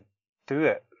anybody could do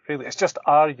it, really. It's just,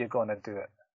 are you going to do it?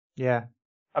 Yeah.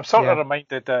 I'm sort of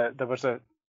reminded that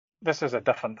this is a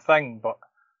different thing, but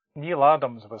Neil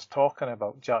Adams was talking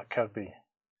about Jack Kirby,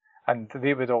 and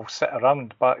they would all sit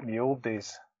around back in the old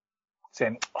days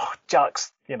saying, oh,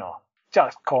 Jack's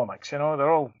comics,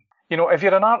 they're all, if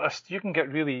you're an artist, you can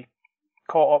get really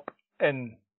caught up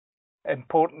in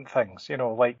important things,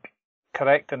 like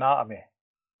correct anatomy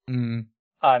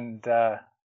and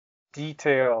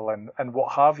detail and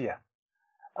what have you.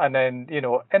 And then,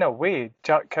 in a way,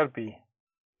 Jack Kirby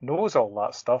knows all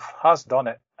that stuff, has done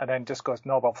it, and then just goes,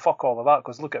 no, well, fuck all of that,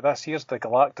 because look at this, here's the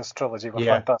Galactus trilogy with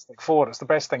Fantastic Four, it's the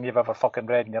best thing you've ever fucking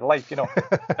read in your life, Now,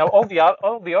 all the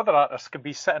other artists could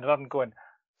be sitting around going,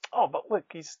 oh, but look,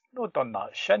 he's not done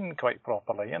that shin quite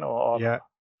properly, or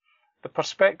the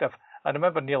perspective. I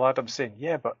remember Neil Adams saying,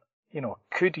 yeah, but,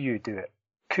 could you do it?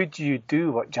 Could you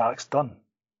do what Jack's done?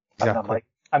 Exactly.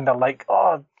 And they're like,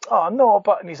 oh no,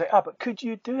 but, and he's like, but could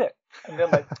you do it? And they're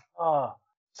like, oh.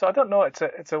 So I don't know,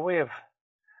 it's a way of,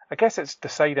 I guess it's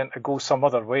deciding to go some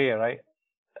other way, right?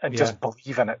 And just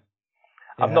believe in it.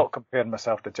 Yeah. I'm not comparing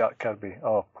myself to Jack Kirby.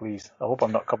 Oh, please. I hope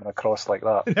I'm not coming across like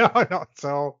that. No, not at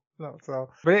all. Not at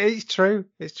all. But it's true.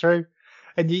 It's true.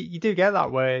 And you do get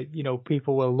that where,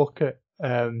 people will look at,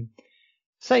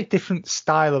 say, different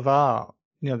style of art,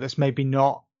 that's maybe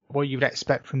not what you would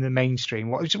expect from the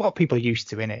mainstream, which is what people are used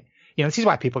to, innit? This is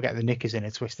why people get the knickers in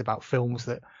a twist about films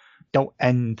that don't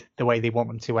end the way they want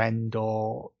them to end,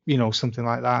 or, something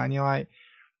like that. And you're like,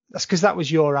 that's because that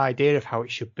was your idea of how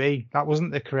it should be. That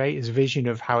wasn't the creator's vision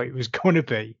of how it was going to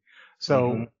be.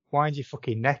 So why are you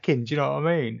fucking necking? Do you know what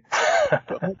I mean?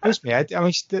 But trust me,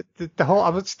 the whole,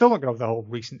 I'm still not going to have the whole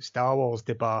recent Star Wars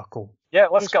debacle. Yeah,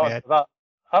 let's get on to that.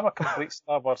 I'm a complete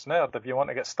Star Wars nerd if you want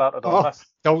to get started on this.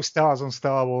 Don't start us on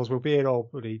Star Wars. We'll be here all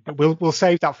bloody. We'll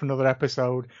save that for another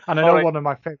episode. And I know one of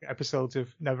my favourite episodes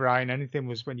of Never Eyeing Anything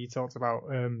was when you talked about,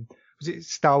 was it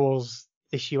Star Wars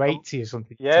issue 80 or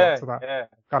something? Yeah. God,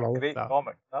 I love great that.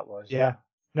 comic that was. Yeah.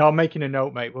 No, I'm making a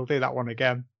note, mate. We'll do that one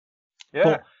again.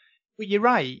 Yeah. But you're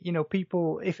right.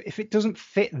 People, if it doesn't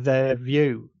fit their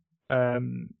view,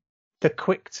 they're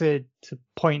quick to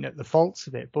point at the faults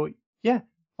of it. But yeah.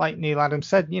 Like Neil Adams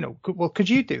said, could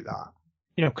you do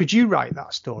that? Could you write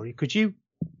that story? Could you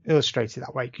illustrate it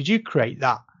that way? Could you create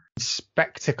that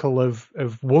spectacle of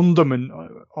wonderment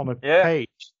on a page?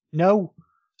 No.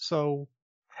 So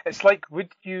it's like,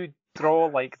 would you draw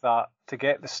like that to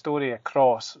get the story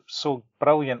across so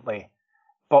brilliantly,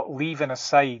 but leaving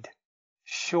aside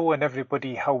showing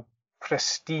everybody how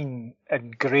pristine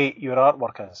and great your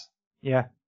artwork is? Yeah.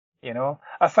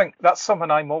 I think that's something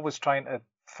I'm always trying to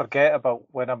forget about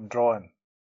when I'm drawing.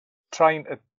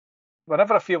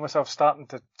 Whenever I feel myself starting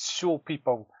to show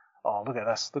people, oh, look at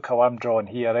this, look how I'm drawing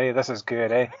here, this is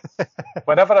good,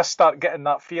 Whenever I start getting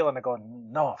that feeling, I go,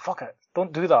 no, fuck it,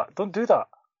 don't do that.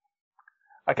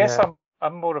 I guess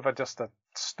I'm more of just a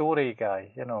story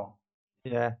guy,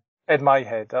 Yeah. In my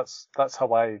head, that's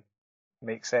how I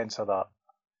make sense of that.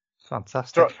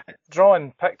 Fantastic.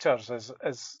 Drawing pictures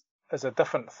is a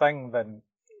different thing than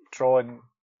drawing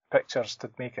pictures to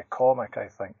make a comic, I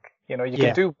think. You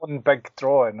can do one big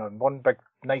drawing and one big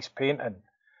nice painting,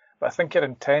 but I think your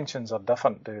intentions are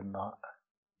different doing that.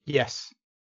 Yes.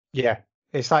 Yeah.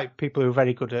 It's like people who are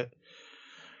very good at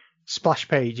splash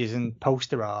pages and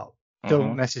poster art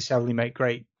don't necessarily make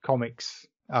great comics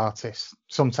artists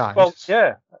sometimes. Well,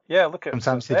 yeah, look at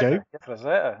sometimes Frazetta, they do.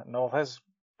 Frazetta and all his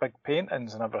big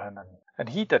paintings and everything. And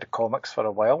he did comics for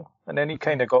a while, and then he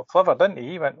kind of got clever, didn't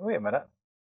he? He went, wait a minute,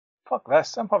 fuck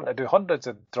this, I'm having to do hundreds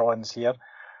of drawings here.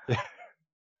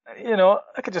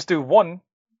 I could just do one,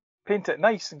 paint it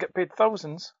nice and get paid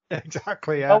thousands.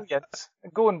 Exactly, yeah. Millions,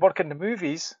 and go and work in the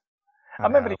movies. I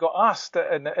remember he got asked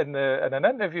in an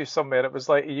interview somewhere, it was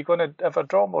like, are you going to ever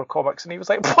draw more comics? And he was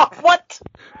like, what?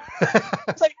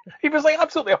 He was like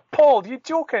absolutely appalled. You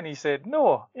joking? He said,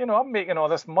 no, I'm making all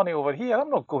this money over here. I'm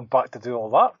not going back to do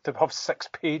all that, to have 6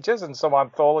 pages in some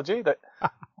anthology that,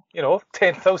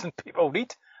 10,000 people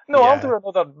read. No, I'll do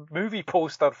another movie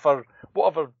poster for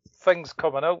whatever thing's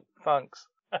coming out. Thanks.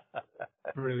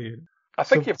 Brilliant. I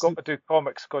think you've got to do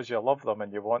comics because you love them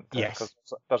and you want to. Yes. Because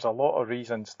there's a lot of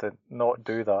reasons to not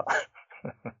do that.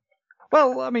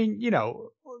 Well, I mean,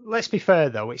 let's be fair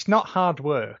though. It's not hard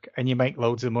work and you make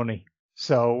loads of money.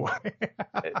 So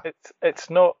it's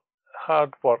not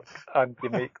hard work and you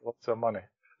make lots of money.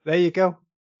 There you go.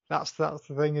 That's the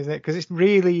thing, isn't it? Because it's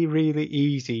really, really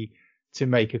easy to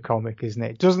make a comic, isn't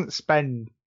it? It doesn't spend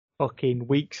fucking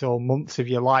weeks or months of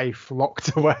your life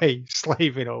locked away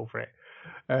slaving over it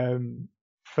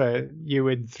for you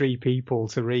and 3 people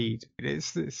to read.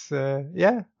 It's I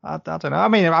don't know. I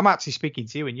mean, I'm actually speaking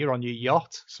to you and you're on your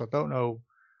yacht, so I don't know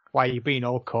why you're being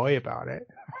all coy about it.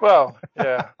 Well,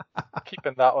 yeah,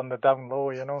 keeping that on the down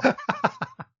low,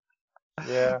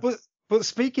 Yeah. But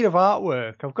speaking of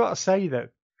artwork, I've got to say that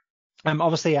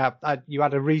obviously you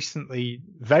had a recently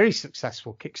very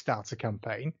successful Kickstarter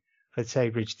campaign for the Tay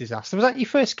Bridge disaster. Was that your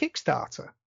first Kickstarter?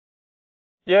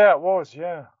 Yeah, it was.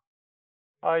 Yeah,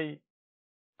 I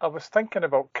was thinking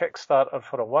about Kickstarter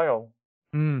for a while,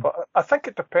 but I think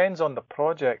it depends on the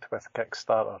project with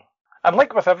Kickstarter. And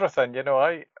like with everything,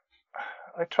 I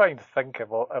try and think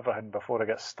about everything before I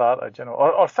get started,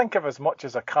 or think of as much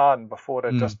as I can before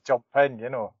I just jump in,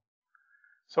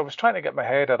 So I was trying to get my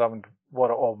head around what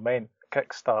it all meant,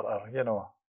 Kickstarter,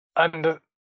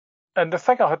 And the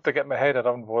thing I had to get my head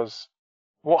around was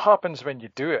what happens when you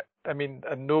do it? I mean,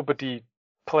 and nobody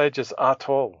pledges at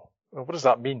all. Well, what does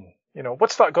that mean?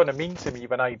 What's that going to mean to me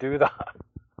when I do that?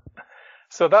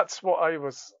 So that's what I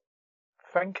was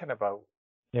thinking about.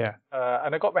 Yeah.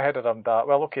 And I got my head around that.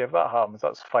 Well, okay, if that happens,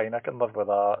 that's fine. I can live with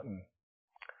that.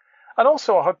 And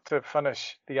also I had to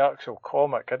finish the actual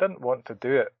comic. I didn't want to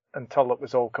do it until it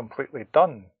was all completely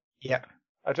done. Yeah.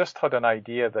 I just had an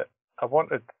idea that I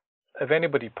wanted, if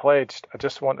anybody pledged, I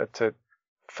just wanted to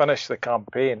finish the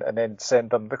campaign and then send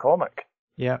them the comic.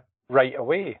 Yeah. Right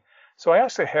away. So I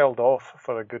actually held off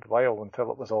for a good while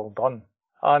until it was all done.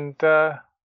 And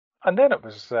then it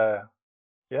was, to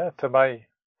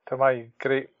my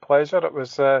great pleasure, it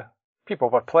was, people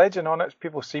were pledging on it.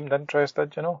 People seemed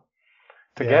interested, to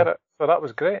get it. So that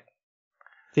was great.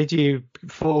 Did you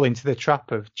fall into the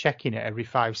trap of checking it every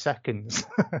 5 seconds?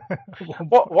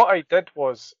 What I did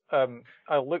was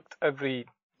I looked every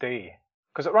day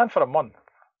because it ran for a month.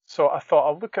 So I thought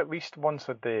I'll look at least once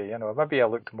a day. Maybe I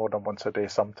looked more than once a day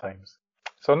sometimes.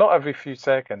 So not every few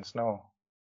seconds, no.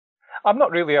 I'm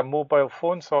not really a mobile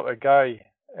phone sort of guy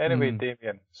anyway,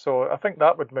 Damien. So I think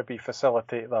that would maybe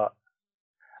facilitate that.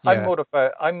 Yeah.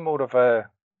 I'm more of a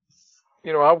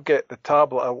I'll get the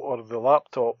tablet out or the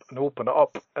laptop and open it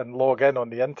up and log in on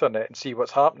the internet and see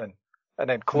what's happening and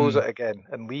then close it again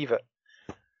and leave it.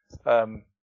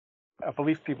 I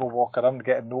believe people walk around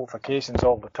getting notifications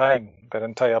all the time, their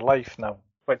entire life now,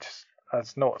 which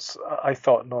is not, I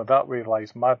thought, no, that way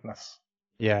lies madness.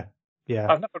 Yeah, yeah.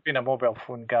 I've never been a mobile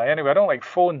phone guy. Anyway, I don't like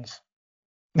phones.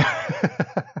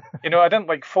 I didn't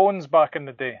like phones back in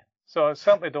the day. So I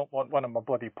certainly don't want one in my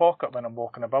bloody pocket when I'm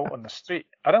walking about on the street.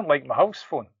 I don't like my house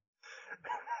phone.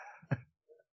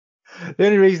 The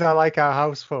only reason I like our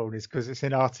house phone is because it's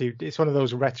in R2. It's one of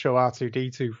those retro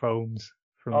R2D2 phones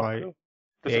from cool.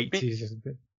 the 80s or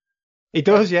something. It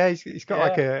does, yeah. He's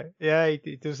got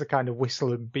he does the kind of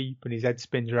whistle and beep, and his head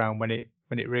spins around when it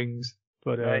rings.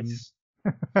 But nice.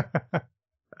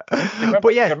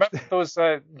 But yeah, you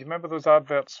remember those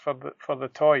adverts for the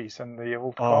toys in the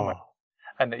old comic?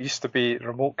 And it used to be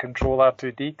remote control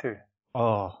R2D2.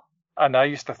 Oh. And I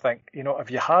used to think, if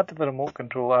you had the remote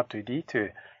control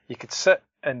R2D2, you could sit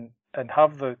and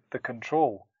have the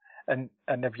control. And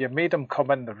if you made him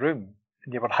come in the room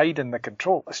and you were hiding the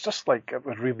control, it's just like it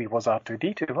really was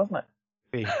R2D2, wasn't it?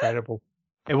 It'd be incredible.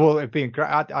 It'd be great.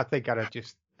 I think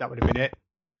that would have been it.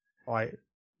 Like,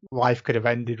 life could have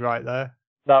ended right there.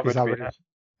 That would have been it.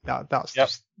 That's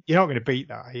just, you're not going to beat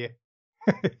that, are you?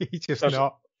 You're just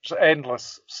not. There's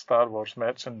endless Star Wars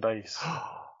merchandise,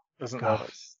 isn't there?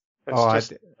 It's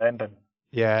just ending.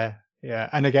 Yeah, yeah.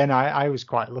 And again, I was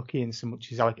quite lucky in so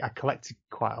much as I collected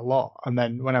quite a lot. And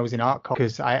then when I was in art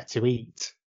because I had to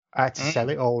eat, I had to sell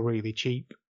it all really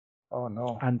cheap. Oh,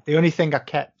 no. And the only thing I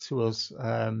kept was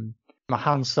my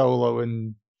Han Solo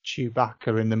and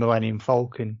Chewbacca and the Millennium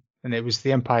Falcon. And it was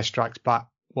the Empire Strikes Back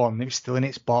one. It was still in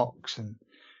its box and,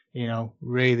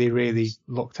 really, really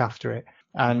looked after it.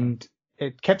 And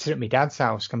it kept it at my dad's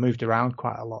house. I moved around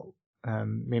quite a lot.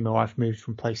 Me and my wife moved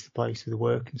from place to place with the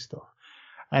work and stuff.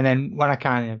 And then when I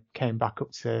kind of came back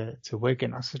up to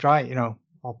Wigan, I said, right,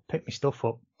 I'll pick my stuff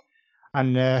up.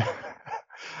 And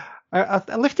I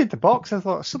lifted the box. I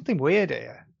thought, something weird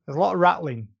here. There's a lot of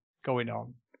rattling going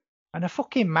on. And a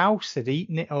fucking mouse had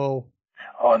eaten it all.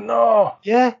 Oh, no.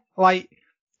 Yeah, like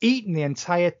eating the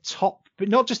entire top, but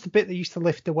not just the bit that used to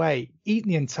lift away,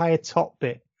 eating the entire top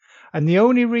bit. And the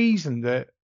only reason that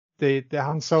the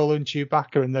Han Solo and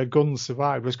Chewbacca and their guns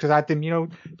survived was because I had them, there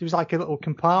was like a little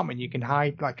compartment you can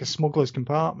hide, like a smuggler's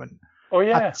compartment. Oh,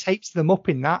 yeah. I taped them up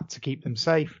in that to keep them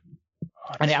safe.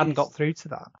 And it hadn't got through to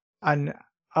that. And,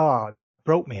 it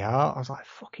broke me heart. I was like,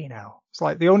 fucking hell. It's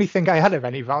like the only thing I had of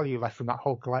any value left from that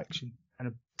whole collection. And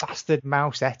a bastard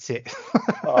mouse ate it.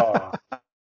 Oh,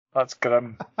 that's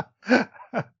grim.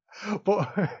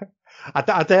 But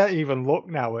I don't even look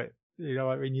now at,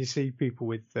 when you see people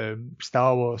with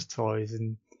Star Wars toys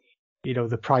and,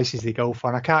 the prices they go for,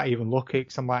 and I can't even look at it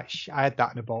because I'm like, I had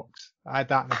that in a box.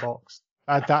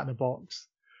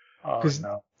 Because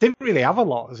didn't really have a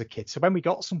lot as a kid. So when we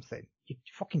got something, you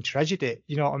fucking treasured it.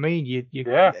 You know what I mean?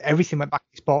 Everything went back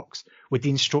in its box with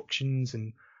the instructions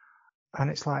and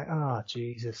it's like,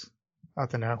 Jesus. I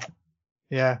don't know.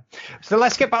 Yeah. So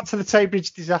let's get back to the Tay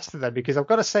Bridge disaster then, because I've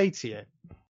got to say to you,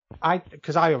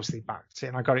 because I obviously backed it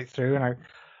and I got it through, and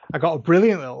I got a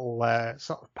brilliant little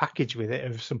sort of package with it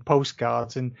of some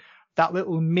postcards and that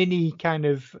little mini kind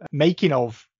of making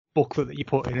of booklet that you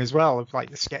put in as well, of like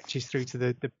the sketches through to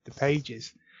the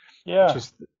pages. Yeah.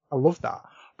 I love that.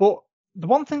 But the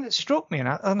one thing that struck me, and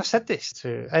I said this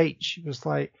to H, was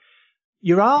like,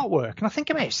 your artwork, and I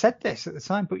think I may have said this at the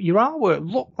time, but your artwork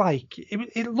looked like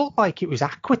it was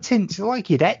aquatint. It looked like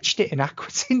you'd etched it in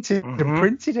aquatint and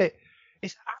printed it.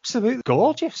 It's absolutely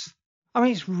gorgeous. I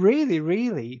mean, it's really,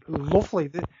 really lovely.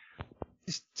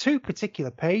 There's two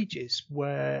particular pages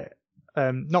where,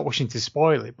 not wishing to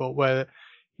spoil it, but where,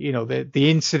 you know, the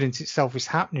incident itself is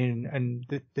happening and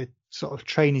the sort of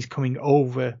train is coming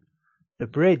over the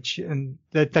bridge, and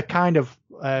the kind of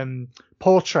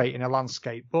portrait in a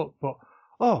landscape book, but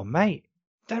oh mate,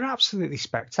 they're absolutely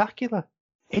spectacular.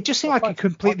 It just seemed like a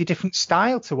completely different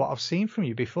style to what I've seen from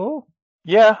you before.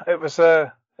 Yeah, it was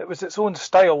its own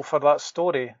style for that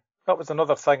story. That was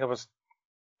another thing I was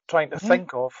trying to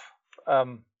think of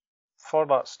for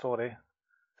that story.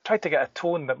 I tried to get a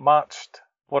tone that matched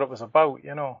what it was about,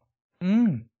 you know.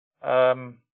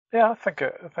 Yeah, I think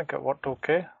it worked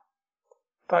okay.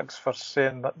 Thanks for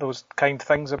saying those kind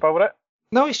things about it.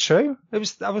 No, it's true. I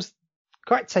was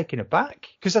quite taken aback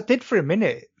because I did for a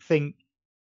minute think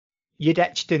you'd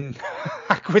etched and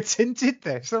aquatinted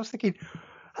this. I was thinking,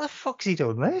 how the fuck's he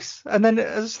done this? And then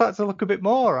as I started to look a bit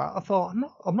more, I thought,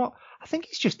 I'm not. I think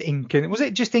it's just ink. And was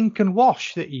it just ink and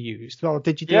wash that you used, or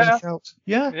did you do anything else?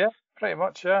 Yeah, pretty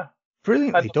much. Yeah,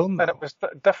 brilliantly done. And it was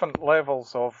different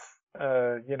levels of,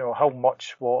 you know, how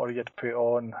much water you'd put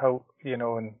on, how, you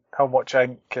know, and how much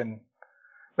ink, and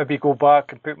maybe go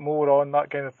back and put more on, that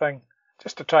kind of thing,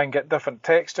 just to try and get different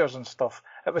textures and stuff.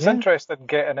 It was interesting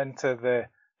getting into the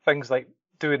things like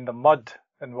doing the mud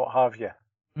and what have you.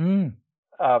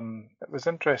 It was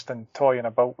interesting toying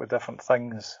about with different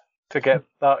things to get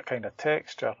that kind of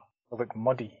texture, like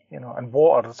muddy, you know, and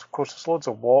water. Of course, there's loads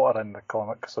of water in the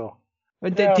comic, so.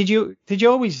 Did you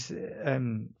always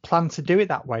plan to do it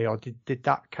that way, or did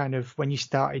that kind of, when you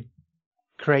started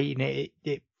creating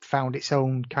it found its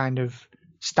own kind of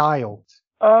style?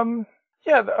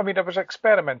 Yeah, I mean, there was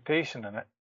experimentation in it.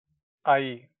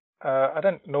 I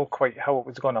didn't know quite how it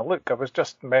was going to look. I was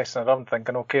just messing around,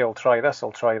 thinking, okay, I'll try this,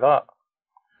 I'll try that.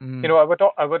 You know,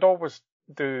 I would always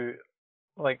do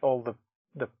like all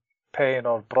the pen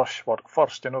or brush work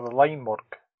first, you know, the line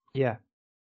work. Yeah.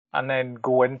 And then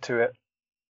go into it,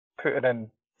 putting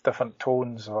in different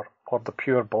tones or the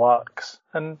pure blacks,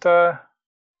 and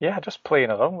just playing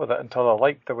around with it until I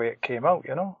liked the way it came out,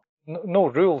 you know. No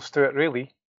rules to it,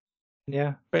 really.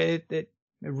 Yeah, but it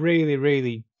really,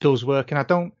 really does work, and I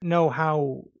don't know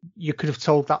how you could have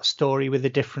told that story with a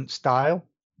different style,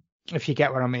 if you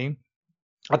get what I mean.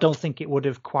 I don't think it would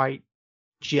have quite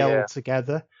gelled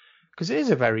together, because it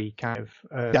is a very kind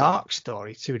of dark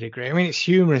story to a degree. I mean, it's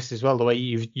humorous as well, the way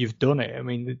you've done it. I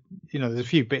mean, you know, there's a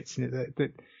few bits in it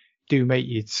that do make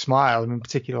you smile. I mean,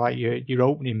 particularly like your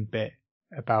opening bit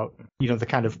about, you know, the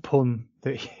kind of pun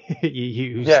that you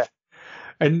used. Yeah.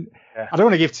 And I don't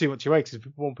want to give too much away because I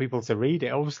want people to read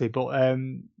it, obviously. But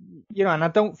you know, and I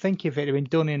don't think if it had been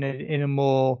done in a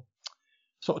more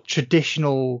sort of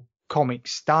traditional comic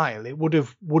style, it would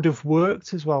have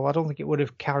worked as well. I don't think it would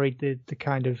have carried the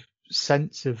kind of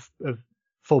sense of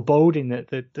foreboding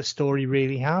that the story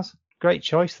really has. Great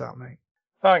choice, that, mate.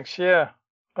 Thanks. Yeah.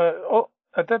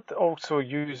 I did also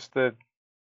use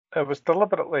I was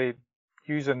deliberately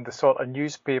using the sort of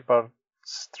newspaper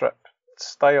strip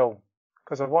style,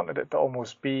 because I wanted it to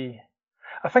almost be,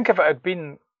 I think if it had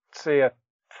been, say, a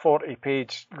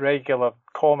 40-page regular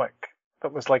comic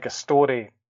that was like a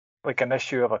story, like an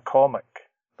issue of a comic,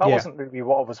 that wasn't really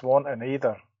what I was wanting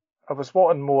either. I was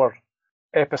wanting more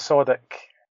episodic,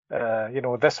 you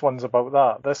know, this one's about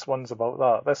that, this one's about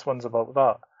that, this one's about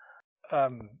that.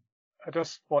 I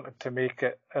just wanted to make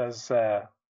it as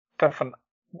different.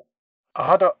 I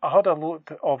had a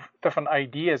lot of different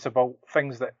ideas about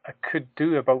things that I could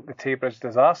do about the Tay Bridge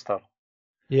disaster.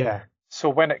 Yeah. So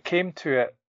when it came to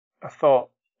it, I thought,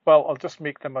 well, I'll just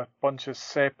make them a bunch of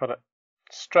separate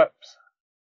strips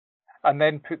and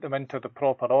then put them into the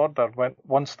proper order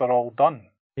once they're all done.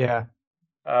 Yeah.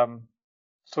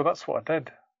 So that's what I did.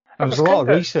 There was a lot of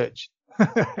research.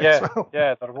 Yeah,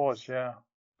 yeah, there was, yeah.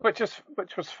 Which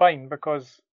was fine,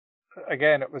 because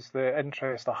again, it was the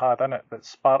interest I had in it that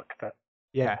sparked it.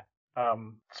 Yeah.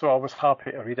 So I was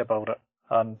happy to read about it.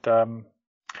 And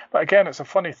but again, it's a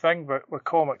funny thing with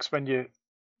comics, when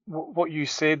what you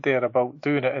said there about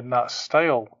doing it in that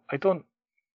style. I don't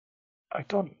I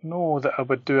don't know that I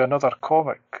would do another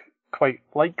comic quite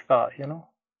like that.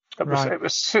 Right. It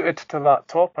was suited to that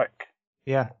topic.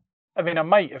 Yeah. I mean, I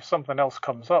might if something else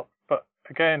comes up, but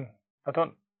again, I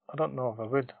don't know if I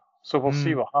would. So we'll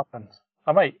see what happens.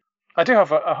 I might. I do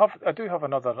have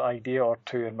another idea or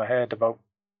two in my head about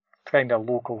kind of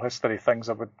local history things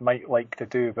I might like to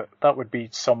do, but that would be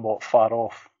somewhat far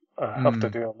off. I have to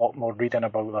do a lot more reading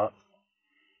about that.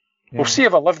 Yeah. We'll see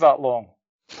if I live that long.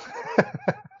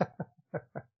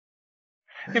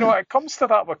 It comes to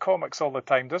that with comics all the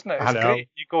time, doesn't it? It's great.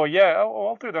 You go, yeah,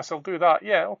 I'll do this, I'll do that.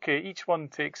 Yeah, okay, each one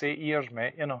takes 8 years,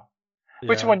 mate, Yeah.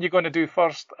 Which one you going to do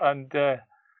first? And,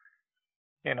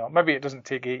 maybe it doesn't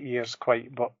take 8 years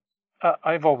quite, but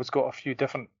I've always got a few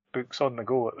different books on the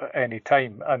go at any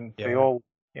time, and they all,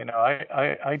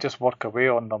 I just work away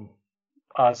on them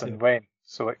as and when.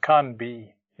 So it can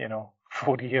be,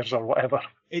 4 years or whatever.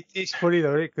 It's funny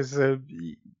though, because, I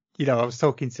was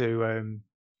talking to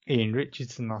Ian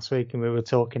Richardson last week, and we were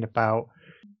talking about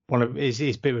one of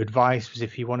his bit of advice was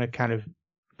if you want to kind of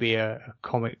be a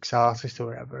comics artist or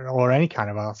whatever, or any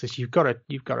kind of artist, you've got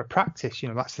to practice.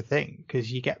 That's the thing,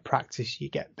 because you get practice, you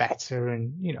get better,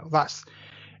 and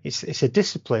it's a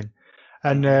discipline.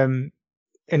 And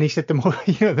he said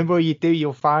the more you do,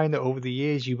 you'll find that over the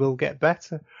years you will get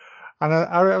better. And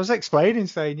I was explaining,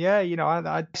 saying,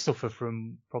 I suffer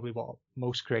from probably what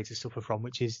most creators suffer from,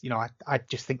 which is, I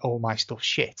just think all my stuff's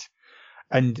shit.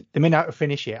 And the minute I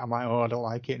finish it, I'm like, oh, I don't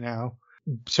like it now.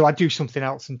 So I do something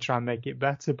else and try and make it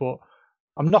better. But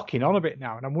I'm knocking on a bit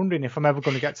now, and I'm wondering if I'm ever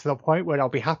going to get to the point where I'll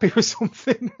be happy with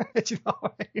something. Do you know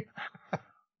what I mean?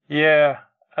 Yeah,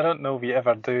 I don't know if you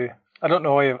ever do. I don't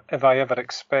know if I ever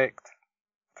expect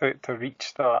to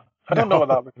reach that. I don't know what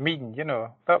that would mean,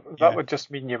 That would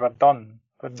just mean you were done.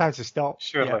 Time to stop.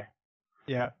 Surely.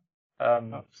 Yeah.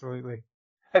 Absolutely.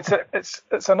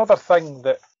 It's another thing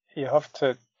that you have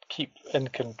to keep in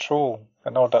control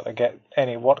in order to get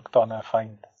any work done, I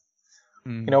find.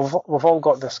 We've all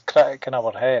got this critic in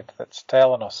our head that's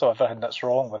telling us everything that's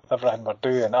wrong with everything we're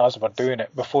doing as we're doing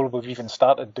it before we've even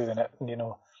started doing it. And,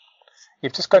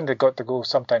 you've just kind of got to go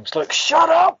sometimes like, shut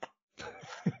up!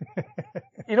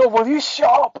 Will you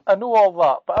shut up? I know all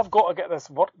that, but I've got to get this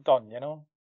work done,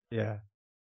 Yeah.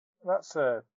 That's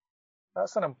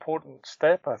an important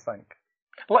step, I think.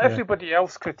 Let everybody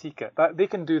else critique it. They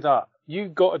can do that. You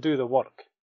got to do the work.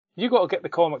 You got to get the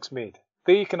comics made.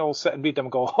 They can all sit and read them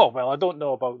and go, oh, well, I don't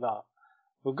know about that.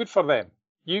 Well, good for them.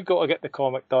 You got to get the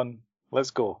comic done.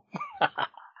 Let's go.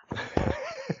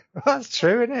 That's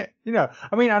true, isn't it?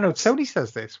 I know Tony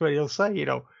says this, where he'll say,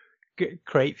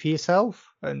 create for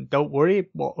yourself and don't worry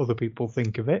what other people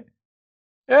think of it.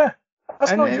 Yeah,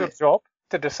 that's not your job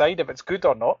to decide if it's good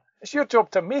or not. It's your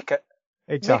job to make it.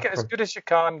 Exactly. Make it as good as you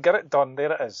can, get it done,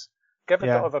 there it is. Give it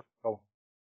to other people.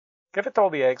 Give it to all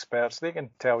the experts, they can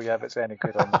tell you if it's any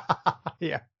good or not.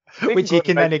 Yeah, which you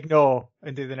can then ignore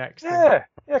and do the next thing. Yeah,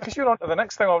 because you're on to the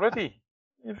next thing already.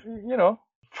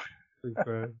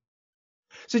 Super.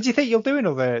 So do you think you'll do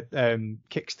another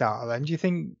Kickstarter then? Do you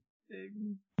think,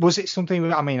 was it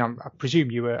something, I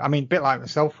presume you were, a bit like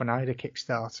myself when I had a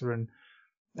Kickstarter,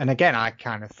 and again, I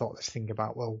kind of thought this thing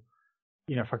about, well,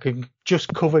 if I can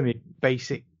just cover my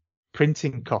basic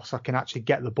printing costs, I can actually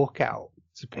get the book out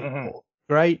to people. Mm-hmm.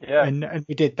 Great. Yeah. And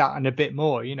we did that and a bit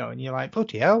more, and you're like,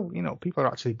 bloody hell, people are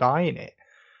actually buying it.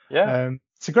 Yeah.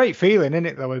 It's a great feeling, isn't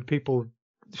it, though, when people,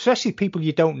 especially people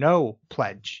you don't know,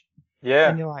 pledge. Yeah.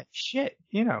 And you're like, shit,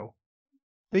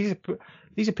 these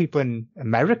are people in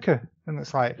America, and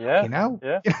it's like, yeah. Do you know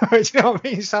what I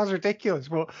mean? It sounds ridiculous,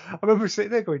 but I remember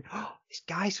sitting there going, oh, this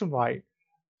guy's from like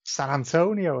San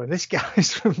Antonio, and this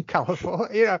guy's from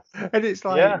California, and it's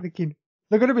like thinking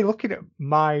they're going to be looking at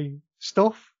my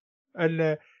stuff,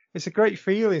 and it's a great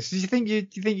feeling. So do you think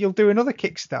you'll do another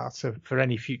Kickstarter for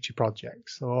any future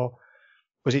projects, or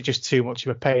was it just too much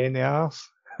of a pain in the arse?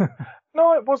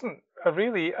 No, it wasn't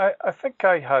really. I think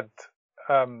I had.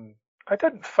 I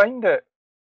didn't find it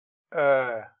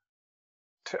a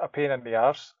pain in the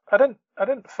arse. I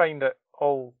didn't find it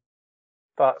all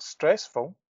that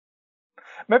stressful.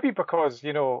 Maybe because,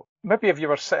 maybe if you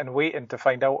were sitting waiting to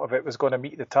find out if it was going to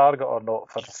meet the target or not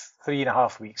for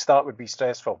 3.5 weeks, that would be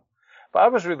stressful. But I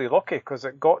was really lucky because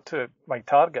it got to my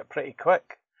target pretty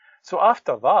quick. So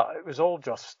after that, it was all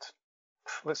just,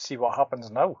 let's see what happens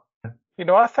now.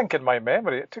 I think in my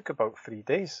memory, it took about 3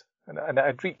 days and it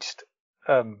had reached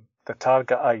the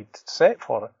target I'd set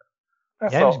for it. I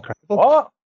thought, it was incredible.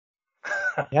 What?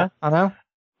 Yeah, I know.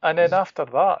 And then after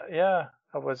that,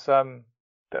 I was,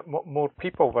 more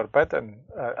people were bidding.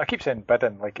 I keep saying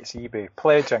bidding like it's eBay,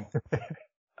 pledging.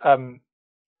 And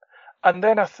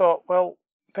then I thought, well,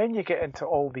 then you get into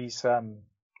all these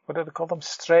what do they call them?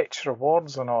 Stretch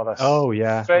rewards and all this. Oh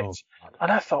yeah. Stretch. Oh.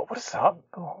 And I thought, what is that?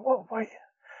 Why?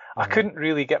 I couldn't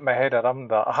really get my head around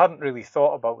that. I hadn't really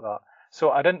thought about that. So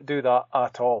I didn't do that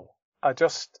at all. I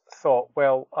just thought,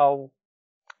 well, I'll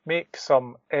make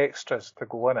some extras to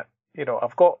go in it. You know,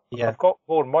 I've got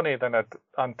more money than I'd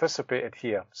anticipated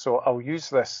here, so I'll use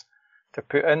this to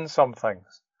put in some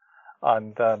things.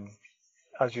 And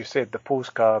as you said, the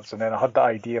postcards, and then I had the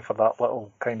idea for that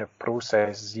little kind of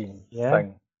process zine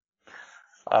thing.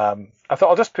 I thought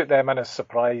I'll just put them in as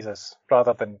surprises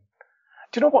rather than.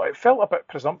 Do you know what? It felt a bit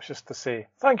presumptuous to say,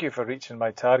 thank you for reaching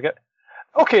my target.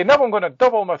 Okay, now I'm going to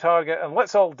double my target, and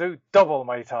let's all do double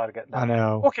my target now. I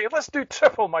know. Okay, let's do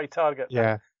triple my target.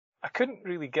 Yeah. I couldn't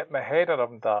really get my head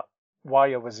around that,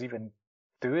 why I was even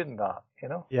doing that, you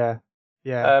know? Yeah.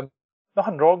 Yeah.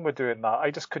 Nothing wrong with doing that.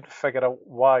 I just couldn't figure out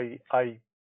why I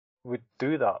would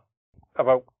do that,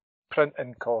 about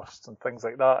printing costs and things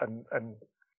like that,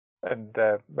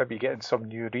 and maybe getting some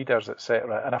new readers,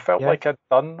 etc. And I felt like I'd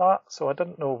done that, so I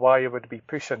didn't know why I would be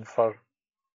pushing for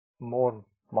more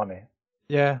money.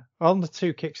 Yeah, on the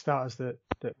 2 Kickstarters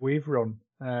that we've run,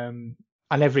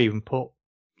 I never even put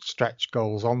stretch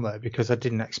goals on there because I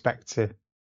didn't expect to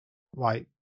like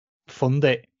fund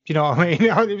it. Do you know what I mean?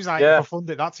 It was like, if I fund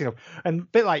it, that's enough. And a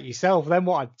bit like yourself, then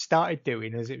what I started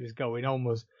doing as it was going on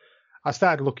was I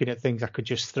started looking at things I could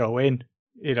just throw in,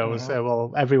 you know, and say,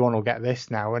 well, everyone will get this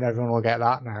now and everyone will get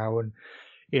that now. And,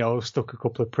 you know, stuck a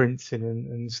couple of prints in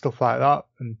and stuff like that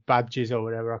and badges or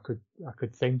whatever I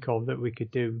could think of that we could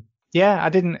do. Yeah, I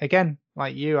didn't, again,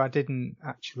 like you, I didn't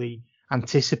actually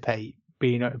anticipate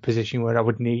being at a position where I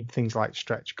would need things like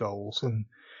stretch goals. And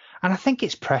I think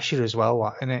it's pressure as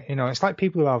well. And, you know, it's like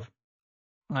people who have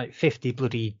like 50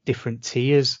 bloody different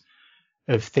tiers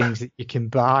of things that you can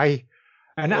buy.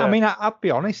 And I mean, I'll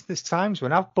be honest, there's times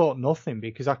when I've bought nothing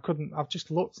because I've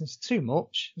just looked and it's too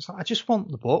much. It's like, I just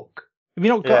want the book. Have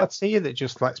you not got a tier that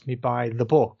just lets me buy the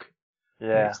book? Yeah.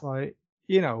 And it's like,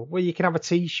 you know, well, you can have a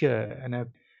t-shirt and a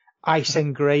ice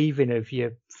engraving of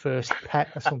your first pet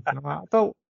or something like that.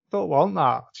 I don't want that.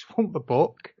 I just want the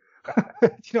book. Do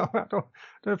you know, I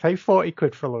don't pay 40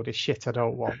 quid for a load of shit I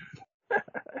don't want.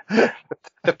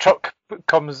 The truck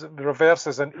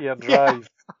reverses into your drive.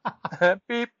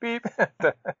 Beep, beep.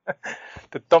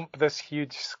 To dump this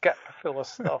huge skip full of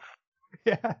stuff.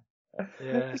 Yeah.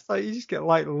 It's like you just get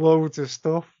like loads of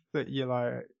stuff that you're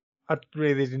like, I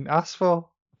really didn't ask for,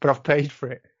 but I've paid for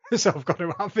it. So I've got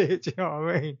to have it. Do you know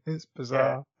what I mean? It's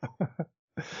bizarre.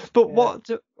 But what,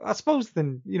 I suppose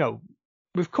then, you know,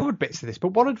 we've covered bits of this, but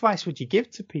what advice would you give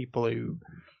to people who,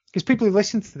 because people who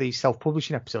listen to these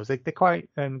self-publishing episodes, they quite,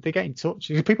 they get in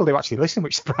touch. People do actually listen,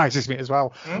 which surprises me as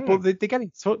well. But they get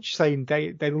in touch saying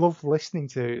they love listening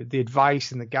to the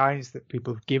advice and the guidance that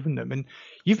people have given them. And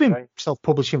you've been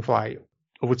self-publishing for like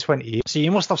over 20 years. So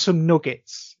you must have some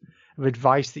nuggets of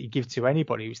advice that you give to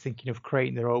anybody who's thinking of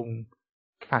creating their own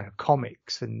kind of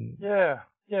comics. And we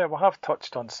have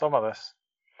touched on some of this.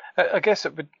 I guess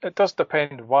it does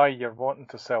depend why you're wanting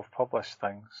to self-publish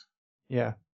things.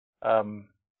 Yeah.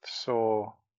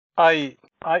 So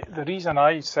the reason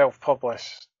I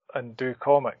self-publish and do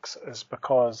comics is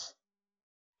because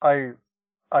I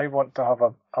want to have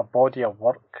a body of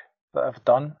work that I've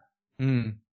done.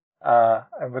 And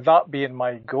with that being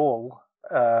my goal,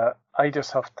 I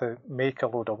just have to make a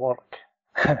load of work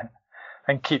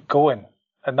and keep going.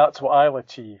 And that's what I'll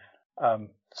achieve.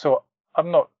 So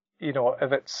I'm not, you know,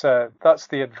 if it's, that's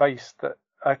the advice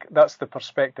that's the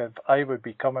perspective I would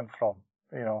be coming from,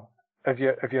 you know. If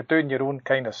you're doing your own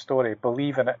kind of story,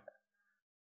 believe in it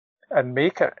and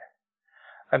make it.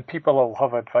 And people will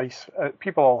have advice.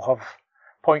 People will have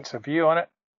points of view on it,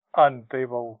 and they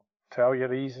will tell you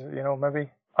these, you know,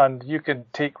 maybe. And you can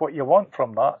take what you want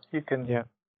from that. You can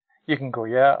go,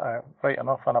 right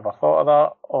enough, I never thought of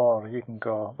that. Or you can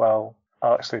go, well,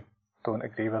 I actually don't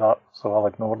agree with that, so I'll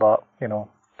ignore that, you know.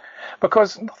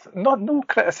 Because no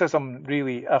criticism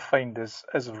really, I find, is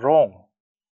wrong.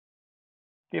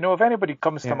 You know, if anybody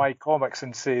comes to my comics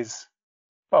and says,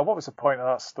 well, what was the point of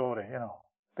that story? You know,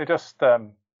 they just,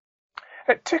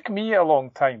 it took me a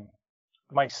long time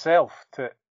myself to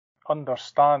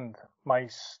understand my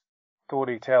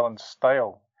storytelling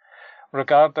style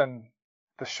regarding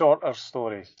the shorter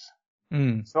stories.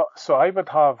 So I would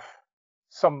have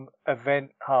some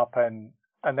event happen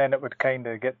and then it would kind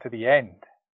of get to the end.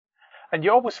 And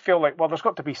you always feel like, well, there's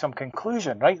got to be some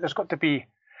conclusion, right? There's got to be,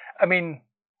 I mean,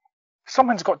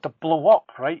 someone's got to blow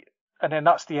up, right? And then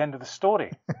that's the end of the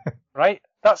story, right?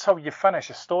 That's how you finish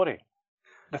a story.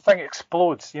 The thing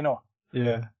explodes, you know.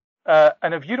 Yeah.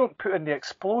 And if you don't put in the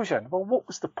explosion, well, what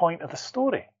was the point of the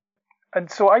story? And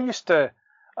so I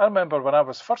remember when I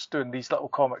was first doing these little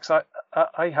comics, I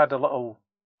had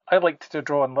I liked to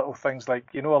draw in little things like,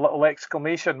 a little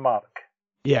exclamation mark.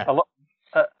 Yeah. A little,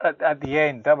 at the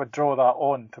end, I would draw that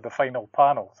on to the final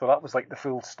panel. So that was like the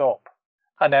full stop.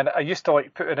 And then I used to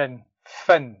like putting in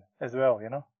Finn as well,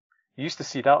 You used to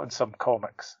see that in some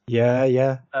comics. Yeah,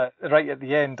 yeah. Right at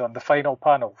the end on the final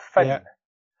panel, Finn. Yeah.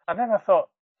 And then I thought,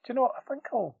 do you know what? I think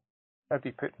I'll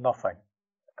maybe put nothing.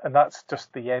 And that's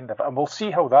just the end of it. And we'll see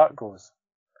how that goes.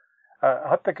 I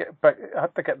had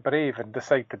to get brave and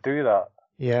decide to do that.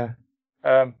 Yeah.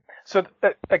 So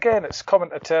again, it's coming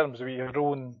to terms with your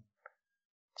own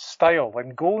style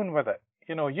and going with it.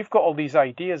 You've got all these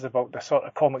ideas about the sort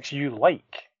of comics you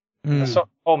like, the sort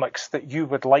of comics that you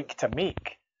would like to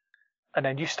make, and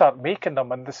then you start making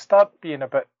them, and they start being a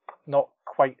bit not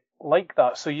quite like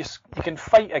that. So you can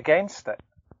fight against it.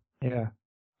 Yeah.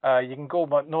 You can go,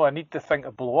 but no, I need the thing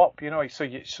to blow up. So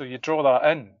you draw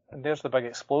that in, and there's the big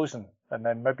explosion, and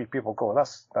then maybe people go,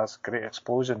 that's a great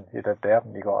explosion you did there,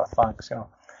 and you got a thanks.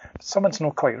 But someone's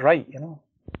not quite right.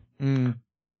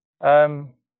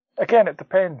 Again, it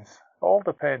depends. It all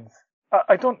depends.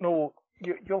 I don't know.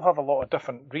 You'll have a lot of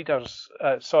different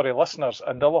listeners,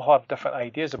 and they'll all have different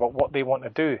ideas about what they want to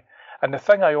do. And the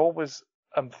thing I always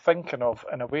am thinking of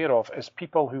and aware of is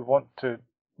people who want to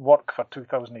work for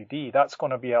 2000 AD. That's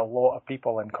going to be a lot of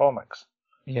people in comics.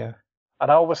 Yeah.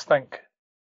 And I always think,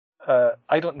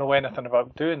 I don't know anything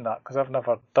about doing that because I've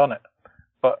never done it.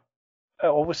 But it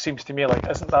always seems to me like,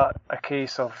 isn't that a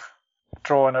case of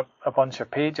drawing a bunch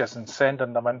of pages and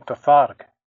sending them into Tharg,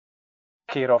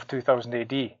 care of 2000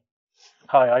 AD?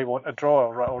 Hi, I want to draw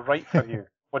or write for you.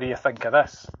 What do you think of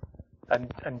this?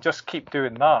 And just keep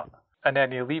doing that. And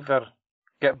then he'll either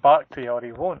get back to you or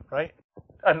he won't, right?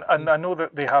 And I know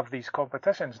that they have these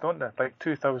competitions, don't they? Like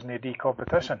 2000 AD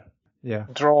competition. Yeah.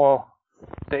 Draw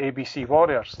the ABC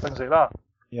Warriors, things like that.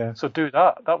 Yeah. So do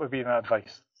that. That would be my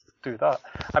advice. Do that.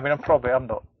 I mean, I'm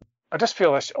not. I just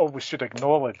feel I always should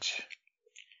acknowledge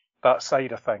that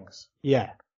side of things.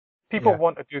 Yeah. People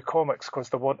want to do comics because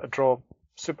they want to draw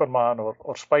Superman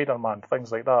or Spider-Man,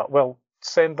 things like that. Well,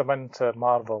 send them into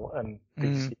Marvel and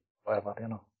DC, whatever,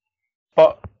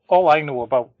 But all I know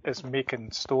about is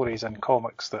making stories and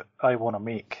comics that I want to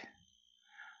make.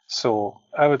 So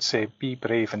I would say be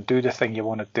brave and do the thing you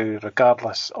want to do,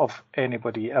 regardless of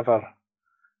anybody ever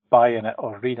buying it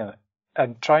or reading it,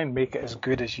 and try and make it as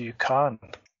good as you can.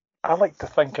 I like to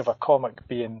think of a comic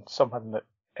being something that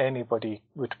anybody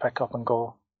would pick up and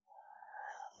go,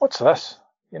 what's this?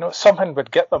 Something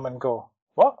would get them and go,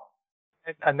 what?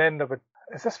 And then they would,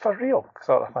 is this for real?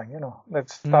 Sort of thing, They'd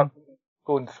start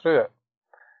going through it.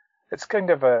 It's kind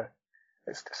of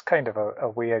a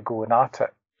way of going at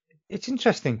it. It's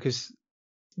interesting because,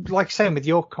 like saying with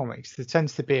your comics, there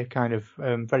tends to be a kind of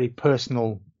very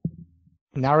personal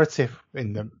narrative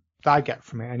in them that I get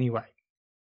from it anyway.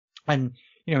 And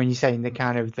when you're saying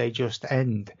they just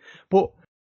end, but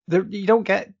you don't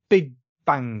get big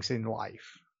bangs in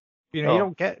life. You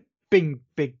don't get big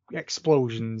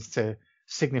explosions to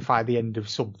signify the end of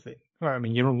something. Well, I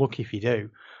mean, you're unlucky if you do,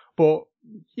 but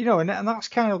and that's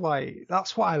kind of like,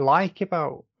 that's what I like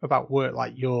about work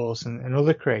like yours and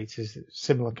other creators,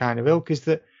 similar kind of ilk, is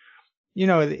that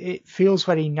it feels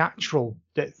very natural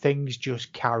that things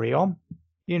just carry on.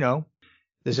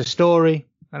 There's a story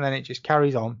and then it just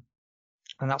carries on,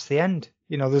 and that's the end.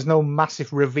 There's no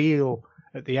massive reveal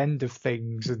at the end of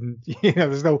things, and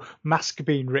there's no mask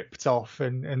being ripped off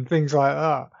and things like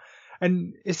that.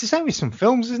 And it's the same with some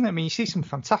films, isn't it? I mean, you see some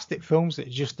fantastic films that are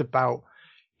just about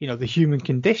the human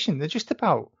condition. They're just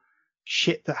about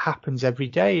shit that happens every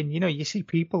day, and you see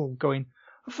people going,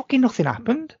 oh, fucking nothing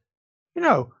happened.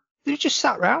 They just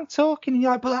sat around talking, and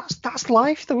you're like, but that's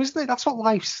life though, isn't it? That's what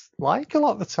life's like a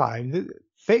lot of the time.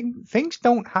 Things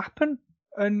don't happen,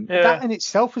 and that in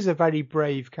itself is a very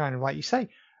brave kind of, like you say,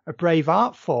 a brave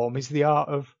art form is the art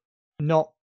of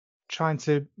not trying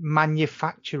to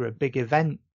manufacture a big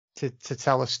event to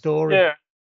tell a story.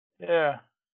 Yeah.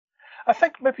 I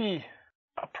think maybe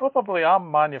I probably am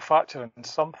manufacturing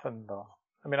something though.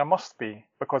 I mean, I must be,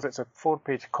 because it's a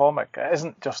 4-page comic. It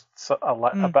isn't just a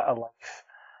bit of life.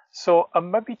 So I'm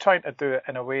maybe trying to do it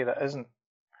in a way that isn't.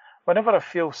 Whenever I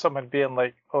feel someone being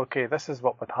like, okay, this is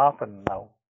what would happen now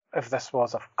if this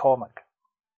was a comic.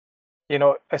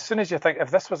 As soon as you think,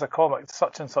 if this was a comic,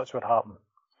 such and such would happen.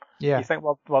 Yeah. You think,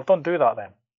 well, don't do that then.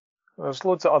 There's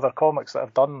loads of other comics that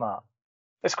have done that.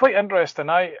 It's quite interesting.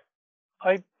 I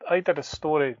did a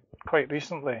story quite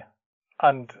recently,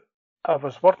 and I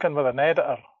was working with an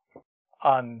editor,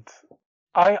 and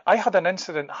I had an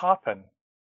incident happen,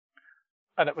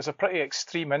 and it was a pretty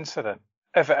extreme incident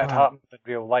if it had happened in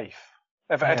real life.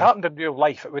 If it had happened in real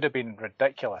life, it would have been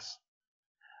ridiculous.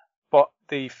 But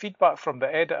the feedback from the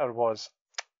editor was,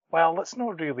 well, that's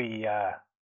not really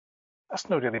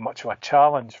much of a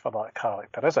challenge for that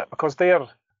character, is it? Because they're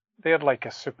like a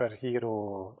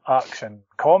superhero action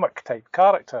comic type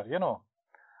character, you know.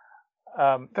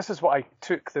 This is what I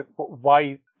took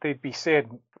why they'd be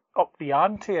saying up the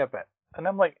ante a bit, and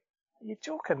I'm like, are you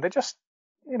joking? They just,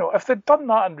 you know, if they'd done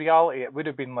that in reality, it would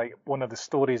have been like one of the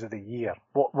stories of the year.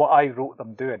 What I wrote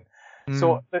them doing.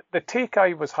 So the take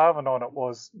I was having on it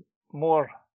was more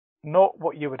not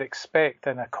what you would expect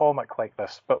in a comic like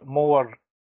this, but more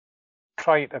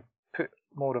trying to put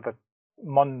more of a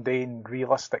mundane,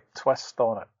 realistic twist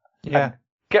on it. Yeah. And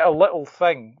get a little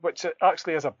thing, which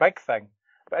actually is a big thing,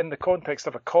 but in the context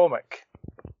of a comic,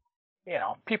 you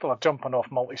know, people are jumping off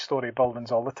multi-story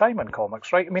buildings all the time in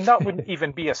comics, right? I mean, that wouldn't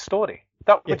even be a story.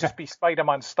 That would just be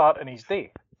Spider-Man starting his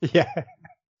day. Yeah.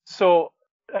 So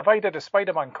if I did a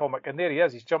Spider-Man comic and there he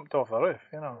is, he's jumped off the roof,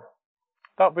 you know,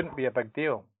 that wouldn't be a big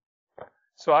deal.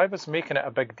 So I was making it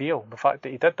a big deal, the fact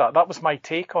that he did that. That was my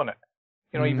take on it.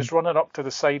 You know, he was running up to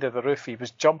the side of the roof. He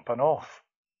was jumping off.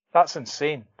 That's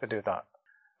insane to do that.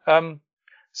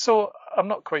 So I'm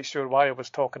not quite sure why I was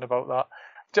talking about that.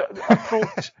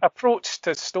 Approach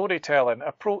to storytelling,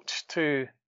 approach to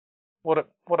what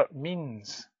it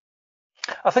means.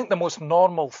 I think the most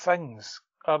normal things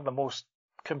can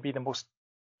be the most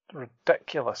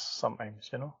ridiculous sometimes,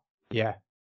 you know. Yeah.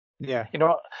 Yeah. You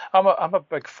know, I'm a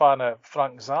big fan of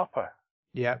Frank Zappa.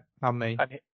 Yeah, and me.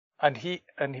 And he,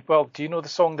 well, do you know the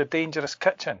song "The Dangerous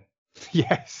Kitchen"?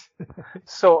 Yes.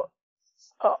 So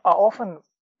I often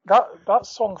that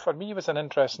song for me was an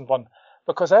interesting one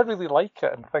because I really like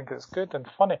it and think it's good and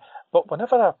funny. But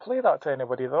whenever I play that to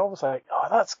anybody, they're always like, "Oh,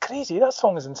 that's crazy! That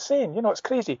song is insane! You know, it's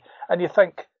crazy." And you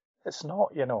think it's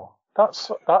not. You know,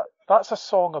 that's a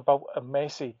song about a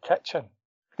messy kitchen.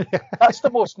 That's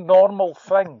the most normal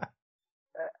thing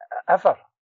ever.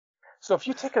 So if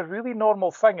you take a really normal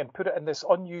thing and put it in this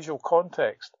unusual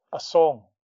context, a song,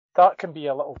 that can be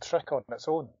a little trick on its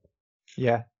own.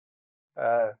 Yeah.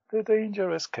 The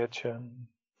Dangerous Kitchen.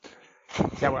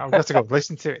 Yeah, well, I've got to go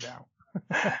listen to it now.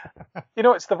 You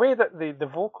know, it's the way that the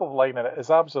vocal line in it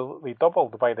is absolutely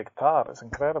doubled by the guitar. It's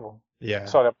incredible. Yeah.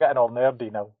 Sorry, I'm getting all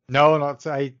nerdy now. No,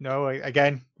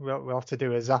 again, we'll have to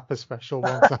do a Zappa special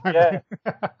one time. Yeah.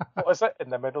 What is it? In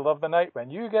the middle of the night when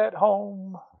you get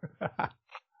home.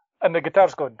 And the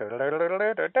guitar's going.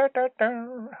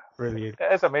 Brilliant.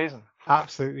 It is amazing.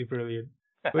 Absolutely brilliant.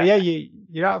 But yeah,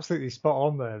 you're absolutely spot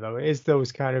on there, though. It is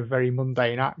those kind of very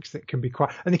mundane acts that can be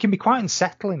they can be quite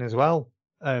unsettling as well.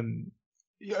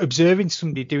 Observing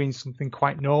somebody doing something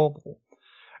quite normal.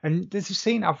 And there's a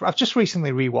scene I've just recently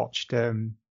rewatched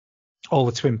all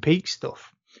the Twin Peaks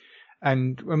stuff,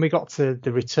 and when we got to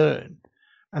The Return,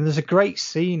 and there's a great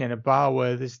scene in a bar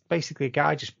where there's basically a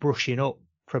guy just brushing up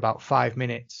for about 5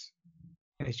 minutes,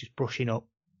 and he's just brushing up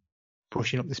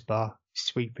this bar,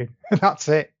 sweeping, and that's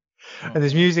it. And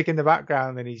there's music in the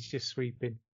background, and he's just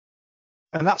sweeping,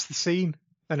 and that's the scene.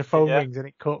 And the phone rings and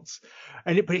it cuts,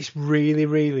 but it's really,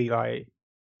 really like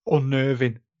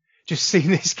unnerving. Just seeing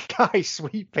this guy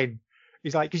sweeping.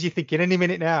 He's like, because you're thinking any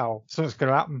minute now something's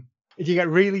going to happen. And you get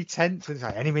really tense, and it's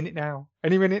like any minute now.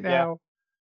 Yeah.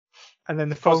 And then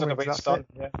the phone rings. That's it.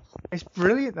 Yeah. It's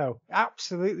brilliant though,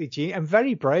 absolutely genius, and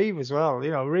very brave as well. You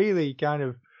know, really kind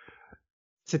of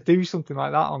to do something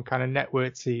like that on kind of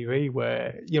network TV,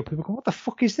 where you know people go, "What the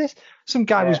fuck is this?" Some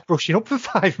guy was brushing up for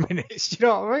 5 minutes. You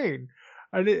know what I mean?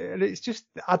 And it's just,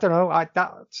 I don't know,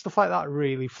 that stuff like that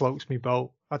really floats me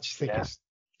boat. I just think it's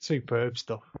superb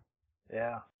stuff.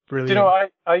 Yeah, brilliant. Do you know,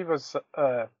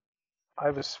 I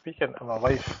was speaking to my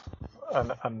wife,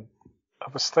 and I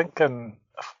was thinking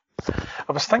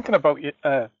about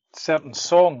certain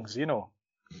songs, you know,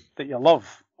 that you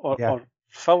love, or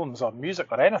films, or music,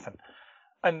 or anything.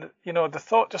 And you know, the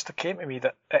thought just came to me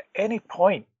that at any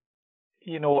point,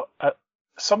 you know,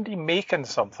 somebody making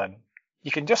something,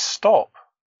 you can just stop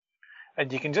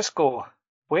and you can just go,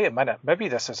 wait a minute, maybe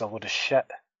this is a load of shit.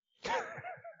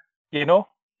 You know?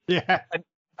 Yeah.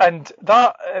 And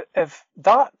that, if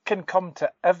that can come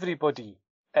to everybody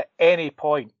at any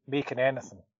point making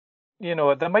anything, you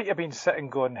know, they might have been sitting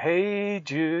going, "Hey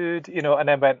Jude," you know, and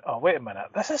then went, "Oh, wait a minute,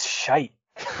 this is shite."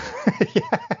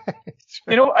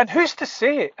 You know, and who's to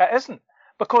say it isn't?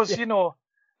 Because, you know,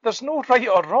 there's no right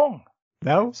or wrong.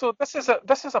 No. So this is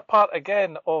a part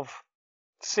again of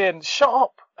saying, "Shut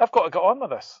up! I've got to get on with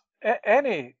this."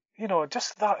 You know,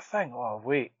 just that thing. Oh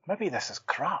wait, maybe this is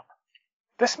crap.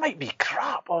 This might be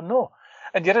crap. Oh no!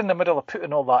 And you're in the middle of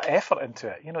putting all that effort into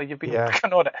it. You know, you've been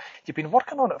working on it. You've been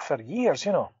working on it for years.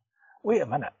 You know. Wait a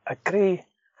minute, a grey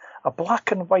a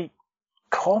black and white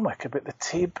comic about the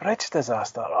Tay Bridge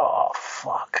disaster. Oh,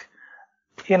 fuck.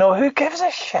 You know, who gives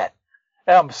a shit?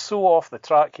 I'm so off the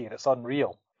track here, it's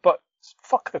unreal. But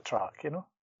fuck the track, you know?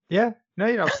 Yeah, no,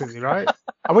 you're absolutely right.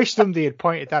 I wish somebody had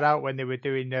pointed that out when they were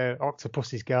doing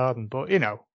Octopus's Garden, but, you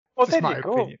know, Well, just there my you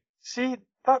go. opinion. See,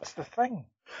 that's the thing.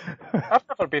 I've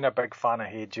never been a big fan of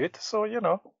Hey Jude, so, you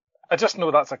know. I just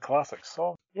know that's a classic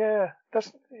song. Yeah,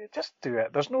 just do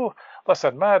it.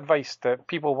 Listen, my advice to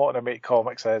people wanting to make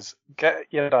comics is get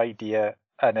your idea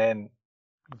and then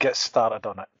get started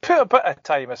on it. Put a bit of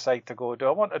time aside to go, do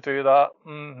I want to do that?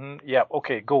 Yeah,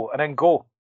 okay, go. And then go.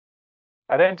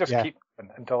 And then just keep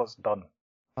going until it's done.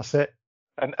 That's it.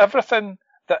 And everything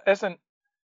that isn't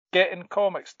getting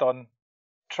comics done,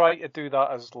 try to do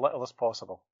that as little as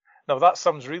possible. Now, that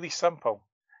sounds really simple,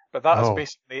 but that is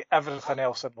basically everything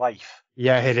else in life.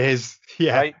 Yeah, it is.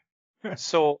 Yeah. Right?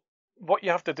 So what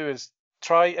you have to do is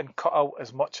try and cut out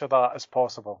as much of that as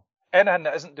possible. Anything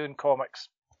that isn't doing comics,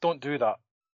 don't do that.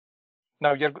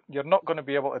 Now, you're not going to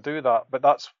be able to do that, but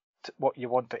that's what you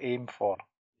want to aim for.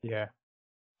 Yeah.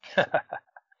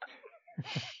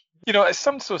 You know, it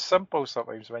sounds so simple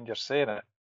sometimes when you're saying it.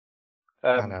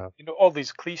 I know. You know, all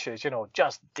these cliches, you know,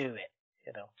 just do it,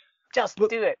 you know. Just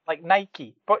do it, like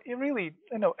Nike. But you really,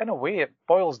 you know, in a way, it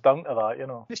boils down to that, you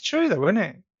know. It's true, though, isn't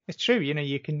it? It's true. You know,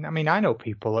 I know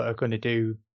people that are going to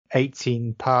do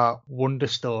 18-part wonder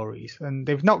stories, and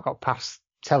they've not got past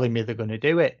telling me they're going to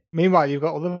do it. Meanwhile, you've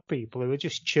got other people who are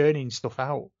just churning stuff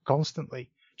out constantly,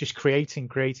 just creating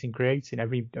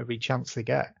every chance they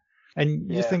get. And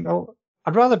you just think, oh,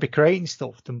 I'd rather be creating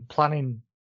stuff than planning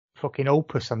fucking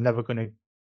opus I'm never going to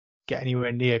get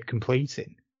anywhere near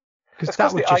completing. Because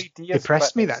that would just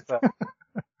depress me then.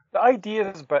 The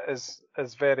ideas bit is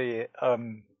very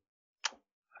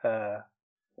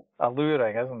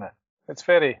alluring, isn't it? It's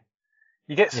very,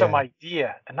 you get some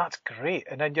idea and that's great,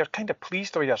 and then you're kind of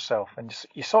pleased with yourself and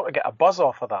you sort of get a buzz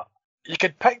off of that. You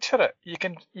can picture it, you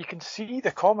can see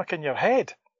the comic in your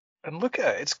head and look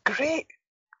at it, it's great.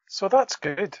 So that's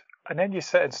good. And then you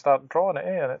sit and start drawing it,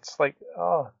 and it's like,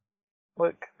 oh,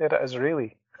 look, there it is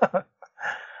really.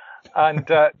 And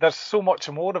there's so much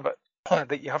more of it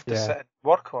that you have to sit and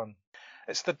work on.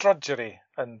 It's the drudgery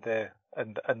and the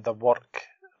work,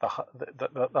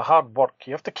 the hard work.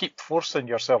 You have to keep forcing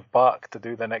yourself back to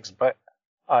do the next bit.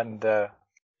 And I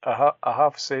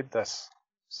have said this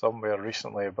somewhere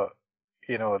recently, but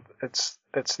you know, it's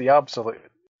the absolute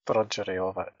drudgery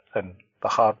of it and the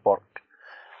hard work.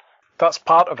 That's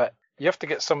part of it. You have to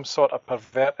get some sort of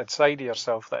perverted side of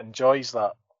yourself that enjoys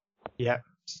that. Yeah.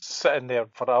 Sitting there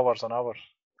for hours and hours.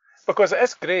 Because it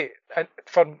is great. And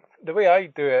from the way I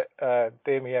do it,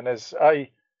 Damien, is I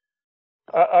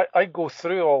go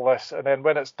through all this, and then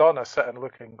when it's done, I sit and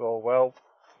look and go, well,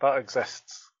 that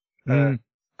exists.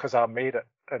 Because I made it.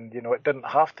 And, you know, it didn't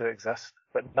have to exist,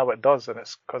 but now it does, and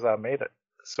it's because I made it.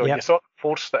 So you sort of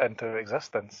forced it into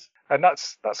existence. And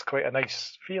that's quite a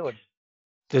nice feeling.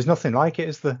 There's nothing like it,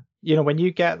 is there? You know, when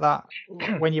you get that,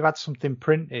 when you've had something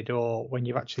printed or when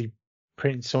you've actually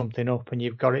printed something up and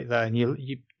you've got it there and you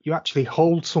actually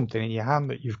hold something in your hand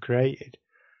that you've created.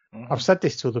 Mm-hmm. I've said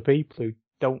this to other people who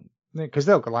don't, because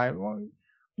they'll go like, well,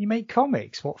 you make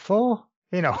comics, what for?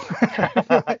 You know,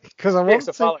 because I want to.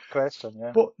 It's a valid question,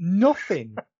 yeah. But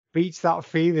nothing beats that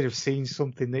feeling of seeing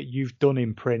something that you've done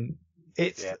in print.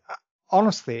 It's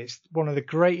honestly, it's one of the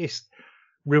greatest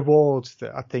rewards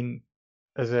that I think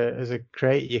as a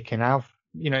creator you can have.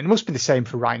 You know, it must be the same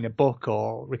for writing a book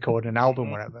or recording an album,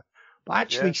 whatever. But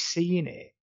actually seeing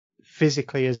it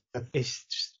physically is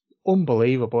just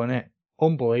unbelievable, isn't it?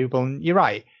 Unbelievable. And you're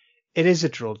right, it is a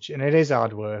drudge and it is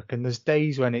hard work. And there's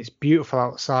days when it's beautiful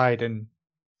outside and,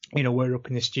 you know, we're up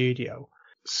in the studio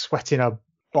sweating our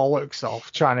bollocks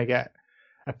off trying to get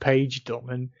a page done.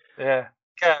 And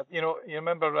you know, you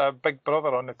remember Big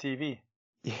Brother on the TV?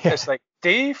 Yeah. It's like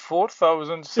day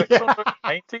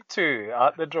 4692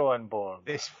 at the drawing board.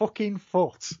 This fucking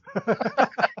foot.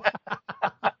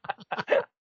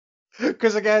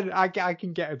 Because again, I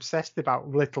can get obsessed about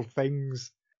little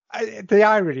things. The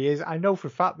irony is, I know for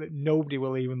a fact that nobody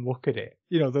will even look at it.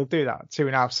 You know, they'll do that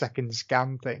 2.5 second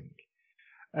scan thing.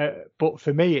 But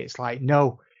for me, it's like,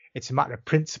 no, it's a matter of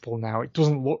principle now. It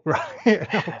doesn't look right. It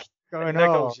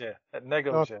niggles you. It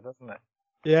niggles you, doesn't it?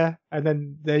 Yeah, and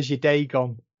then there's your day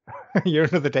gone. You're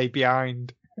another day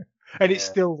behind. And it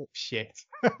still looks shit.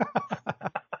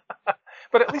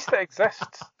 But at least it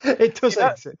exists. It does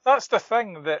exist. That's the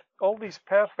thing, that all these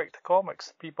perfect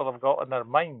comics people have got in their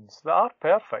minds, they are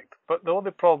perfect, but the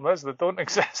only problem is they don't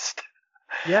exist.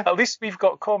 Yeah. At least we've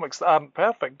got comics that aren't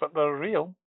perfect, but they're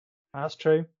real. That's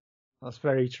true. That's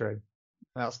very true.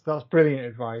 That's brilliant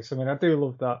advice. I mean, I do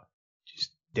love that.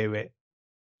 Just do it.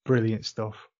 Brilliant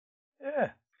stuff. Yeah.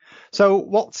 So,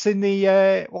 what's in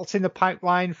the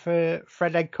pipeline for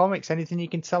Fred Egg Comics? Anything you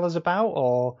can tell us about,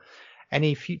 or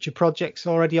any future projects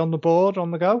already on the board,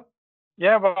 on the go?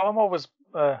 Yeah, well, I'm always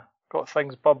got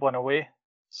things bubbling away.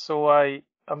 So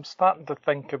I'm starting to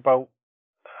think about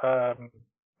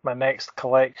my next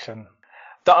collection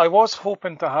that I was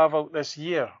hoping to have out this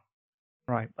year.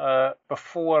 Right.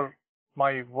 Before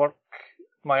my work,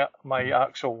 my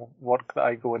actual work that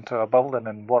I go into a building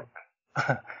and work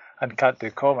and can't do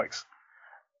comics.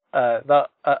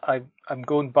 I'm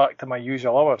going back to my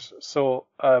usual hours. So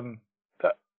I'm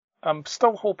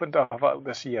still hoping to have it out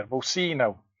this year. We'll see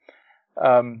now.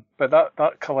 But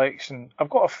that collection, I've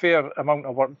got a fair amount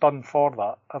of work done for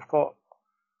that. I've got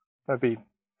maybe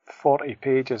 40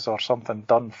 pages or something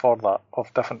done for that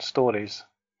of different stories.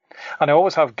 And I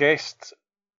always have guest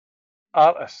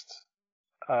artists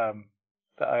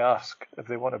that I ask if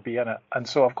they want to be in it. And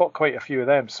so I've got quite a few of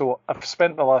them. So I've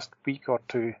spent the last week or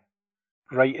two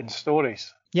writing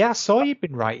stories. Yeah, I saw you've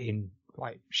been writing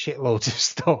like shitloads of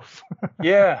stuff.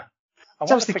 Yeah.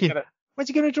 I was thinking, where's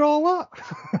he going to draw all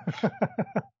that?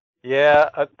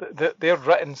 Yeah, they're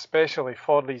written specially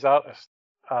for these artists.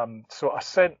 So I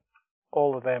sent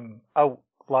all of them out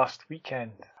last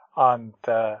weekend, and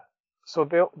so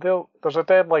there's a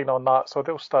deadline on that, so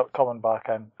they'll start coming back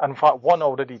in. And in fact, one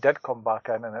already did come back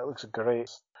in, and it looks great.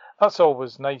 That's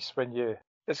always nice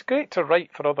it's great to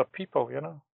write for other people, you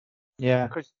know. Yeah.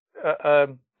 Because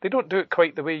they don't do it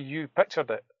quite the way you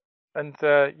pictured it, and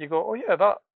you go, oh yeah,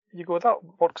 that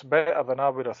works better than I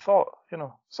would have thought. You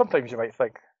know, sometimes you might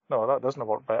think, no, that doesn't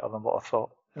work better than what I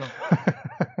thought. You know.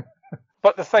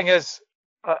 But the thing is,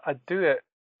 I do it.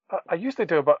 I usually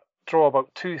draw about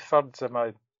 2/3 of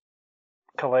my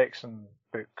collection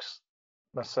books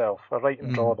myself. I write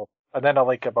and draw them, and then I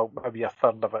like about maybe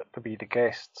 1/3 of it to be the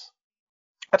guests.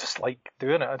 I just like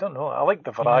doing it. I don't know. I like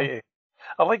the variety. Yeah.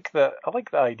 I like the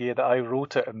idea that I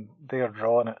wrote it and they're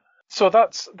drawing it. So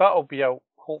that'll be out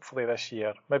hopefully this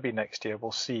year, maybe next year.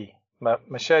 We'll see. My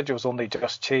schedule's only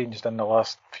just changed in the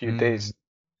last few days.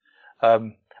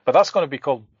 But that's going to be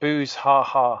called Booze Ha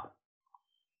Ha.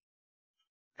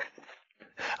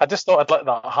 I just thought I'd let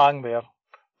that hang there.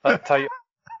 That title.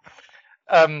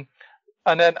 And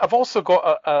then I've also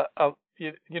got a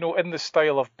in the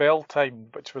style of Bell Time,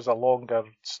 which was a longer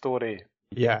story.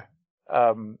 Yeah.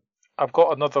 I've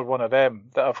got another one of them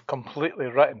that I've completely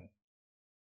written.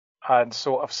 And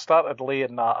so I've started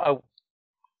laying that out.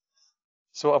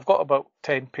 So I've got about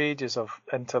 10 pages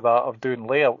into that of doing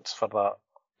layouts for that.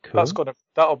 Cool.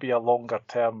 That'll be a longer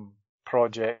term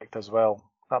project as well.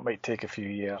 That might take a few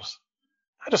years.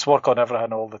 I just work on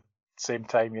everything all the same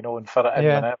time, you know, and fit it in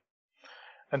with it.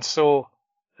 And so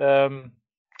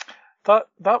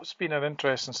that's been an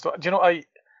interesting story. Do you know,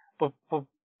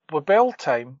 with Bell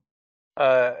Time,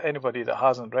 anybody that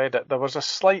hasn't read it, there was a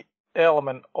slight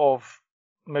element of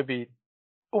maybe,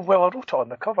 I wrote it on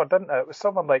the cover, didn't it? It was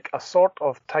something like a sort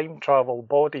of time travel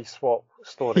body swap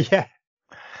story. Yeah.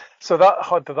 So that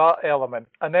had that element.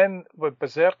 And then with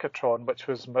Berserkatron, which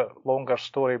was my longer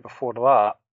story before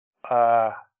that,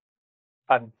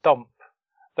 and Dump,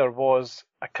 there was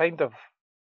a kind of,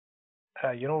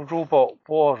 Robot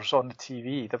Wars on the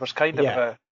TV. There was kind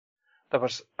of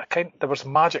there was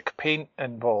magic paint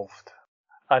involved.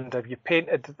 And if you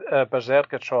painted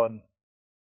Berserkatron,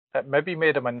 it maybe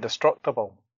made him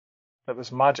indestructible. It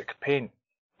was magic paint.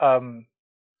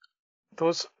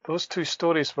 Those two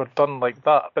stories were done like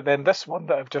that. But then this one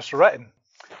that I've just written,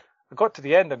 I got to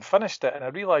the end and finished it, and I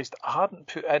realised I hadn't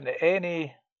put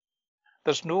in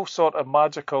there's no sort of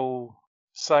magical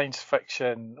science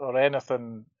fiction or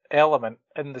anything element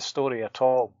in the story at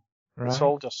all. Right. It's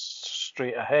all just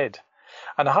straight ahead.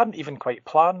 And I hadn't even quite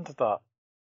planned that.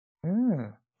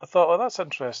 I thought, oh, that's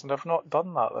interesting. I've not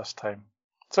done that this time.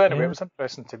 So anyway, It was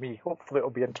interesting to me. Hopefully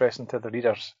it'll be interesting to the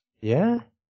readers. Yeah.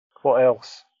 What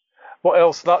else?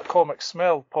 That Comic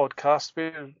Smell podcast,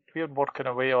 we're working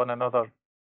away on another.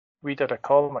 We did a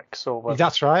comic, so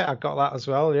that's right. I got that as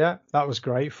well. Yeah, that was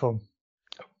great fun.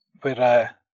 We're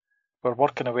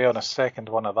working away on a second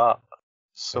one of that,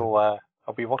 so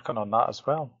I'll be working on that as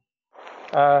well.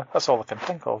 That's all I can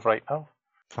think of right now.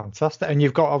 Fantastic. And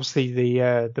you've got obviously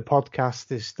the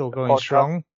podcast is still going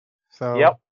strong. So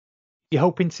yep. You're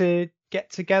hoping to get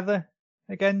together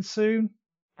again soon?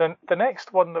 The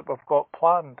next one that we've got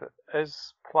planned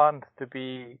is planned to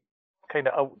be kind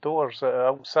of outdoors,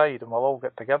 outside, and we'll all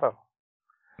get together.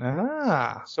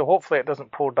 So hopefully it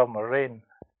doesn't pour down with rain,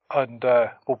 and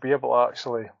we'll be able to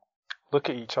actually look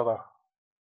at each other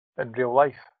in real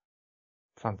life.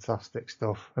 Fantastic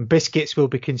stuff. And biscuits will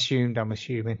be consumed, I'm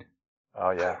assuming.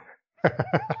 Oh, yeah.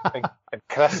 and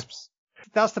crisps.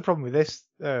 That's the problem with this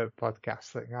podcast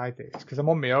thing I do. It's because I'm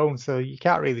on my own, so you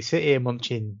can't really sit here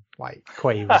munching like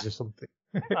quavers or something.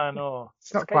 I know.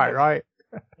 It's not quite right.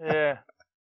 Yeah.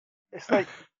 It's like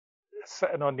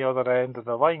sitting on the other end of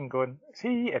the line going, is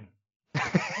he eating?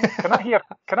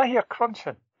 Can I hear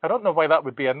crunching? I don't know why that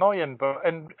would be annoying, but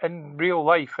in real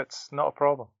life it's not a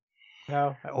problem.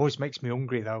 No, it always makes me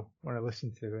hungry though when I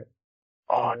listen to it.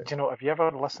 Oh, do you know, have you ever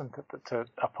listened to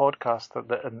a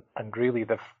podcast and really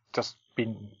they've just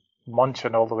been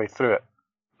munching all the way through it?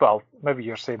 Well, maybe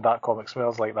you're saying that comic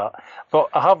smells like that. But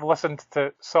I have listened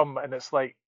to some and it's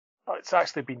like, it's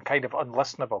actually been kind of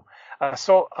unlistenable. I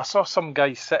saw some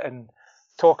guy sitting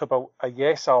talk about a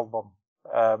Yes album,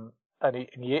 and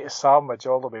he ate a sandwich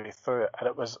all the way through it, and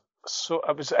it was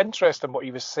interesting what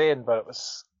he was saying, but it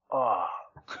was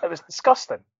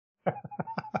disgusting.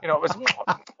 You know, it was.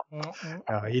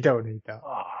 No, you don't need that.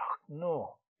 Oh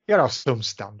no. You gotta have some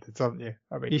standards, haven't you?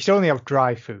 I mean, you should only have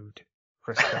dry food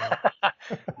for a start.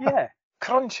 Yeah,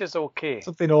 crunch is okay.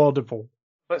 Something audible.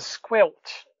 But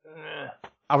squelch.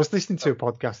 I was listening to a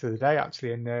podcast the other day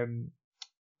actually, and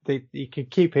you can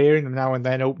keep hearing them now and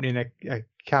then opening a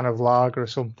can of lager or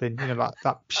something, you know, like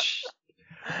that. Psh.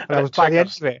 And I was by the end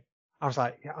of it, I was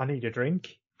like, I need a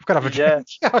drink. I've got to have a drink.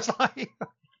 I was like,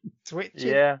 twitching.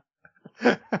 Yeah.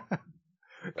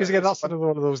 Because again, that's another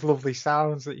one of those lovely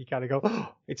sounds that you kind of go,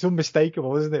 oh, it's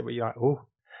unmistakable, isn't it? But you're like, oh.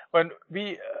 When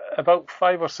about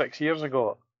 5 or 6 years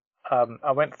ago,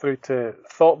 I went through to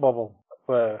Thought Bubble,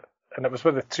 and it was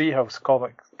with the Treehouse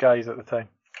comic guys at the time.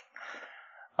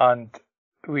 And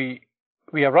we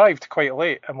arrived quite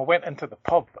late and we went into the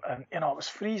pub and, you know, it was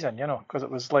freezing, you know, because it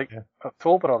was like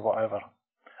October or whatever.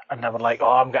 And they were like,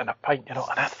 oh, I'm getting a pint, you know.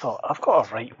 And I thought, I've got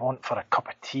a right want for a cup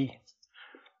of tea.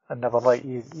 And they were like,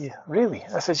 you really?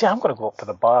 I said, yeah, I'm going to go up to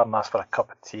the bar and ask for a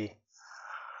cup of tea.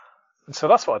 And so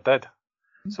that's what I did.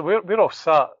 So we're all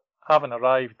sat, having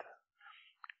arrived.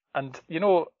 And, you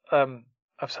know,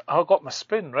 I got my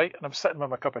spoon, right? And I'm sitting with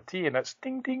my cup of tea and it's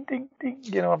ding, ding, ding, ding.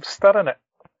 You know, I'm stirring it.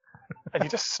 And you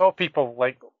just saw people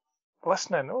like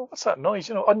listening. Oh, what's that noise?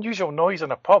 You know, unusual noise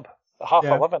in a pub at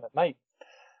 11:30 at night.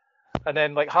 And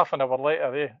then like half an hour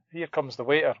later, here comes the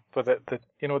waiter with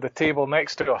the table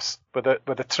next to us with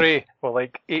a tray with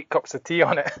like 8 cups of tea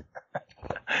on it.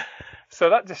 So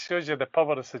that just shows you the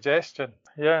power of suggestion.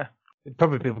 Yeah.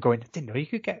 Probably people going, I didn't know you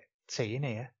could get tea in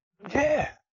here. Yeah,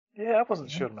 I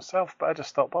wasn't sure myself, but I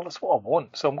just thought, well, that's what I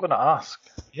want, so I'm going to ask.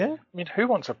 Yeah. I mean, who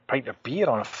wants a pint of beer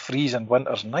on a freezing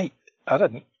winter's night? I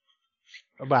didn't.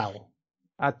 Well,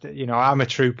 I'm a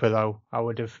trooper though. I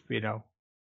would have, you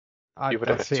would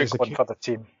have took one for the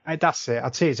team. That's it.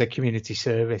 I'd say it's a community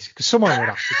service because someone would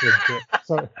have to drink it.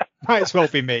 So it might as well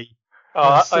be me.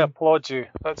 Oh, I applaud you.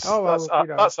 That's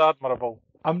admirable.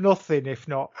 I'm nothing if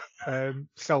not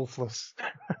selfless.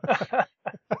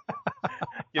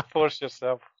 You force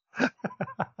yourself.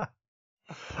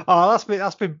 Oh,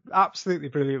 that's been absolutely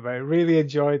brilliant, mate. Really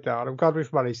enjoyed that. I'm glad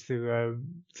we've managed to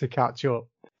catch up.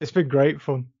 It's been great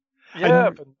fun. Yeah,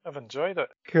 I've enjoyed it.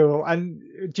 Cool. And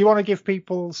do you want to give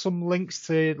people some links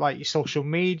to like your social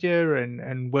media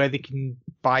and where they can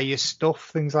buy your stuff,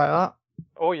 things like that?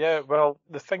 Oh yeah. Well,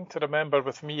 the thing to remember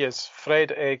with me is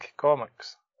Fred Egg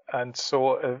Comics, and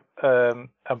so I'm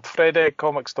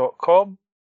fredeggcomics.com.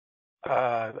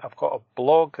 I've got a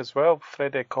blog as well,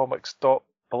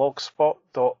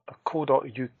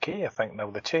 fredeggcomics.blogspot.co.uk. I think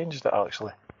now they changed it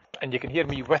actually, and you can hear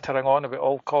me wittering on about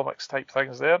all comics type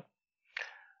things there.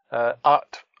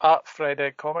 At Fred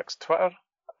Egg Comics, Twitter.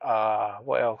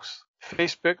 What else?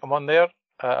 Facebook, I'm on there.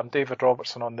 I'm David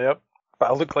Robertson on there, but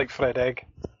I look like Fred Egg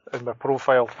in my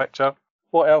profile picture.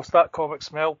 What else? That Comic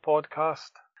Smell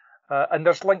podcast. And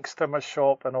there's links to my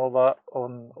shop and all that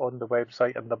on the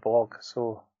website and the blog.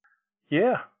 So,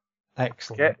 yeah.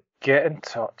 Excellent. Get in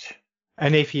touch.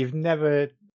 And if you've never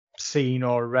seen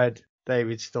or read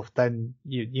David's stuff, then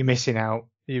you're missing out.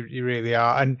 You really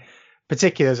are. And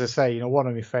particularly, as I say, one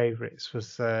of my favourites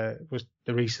was the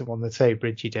recent one, the Tay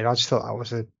Bridge he did. I just thought that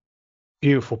was a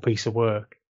beautiful piece of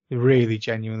work. I really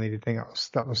genuinely did think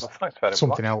that was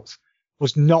something else. It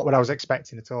was not what I was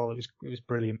expecting at all. It was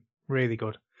brilliant, really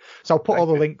good. So I'll put all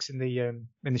the links in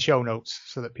the show notes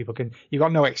so that people can. You've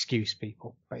got no excuse,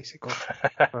 people, basically.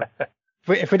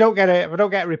 if we don't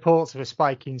get reports of a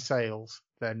spike in sales,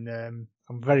 then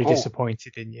I'm very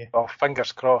disappointed in you. Oh,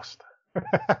 fingers crossed.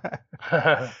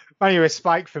 Anyway,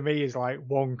 spike for me is like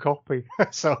one copy,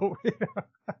 so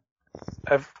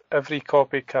every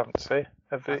copy counts, eh?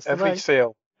 Every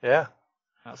sale, yeah.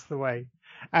 That's the way.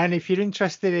 And if you're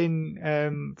interested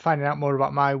in finding out more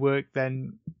about my work,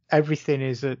 then everything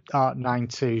is at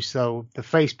Art92. So the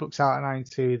Facebook's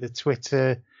Art92, the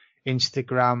Twitter,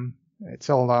 Instagram, it's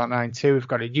all Art92. We've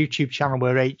got a YouTube channel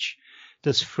where H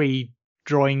does free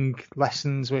drawing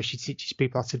lessons where she teaches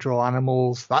people how to draw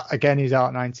animals. That again is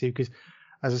Art92 because,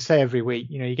 as I say every week,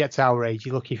 you get to our age,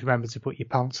 you're lucky if you remember to put your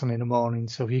pants on in the morning.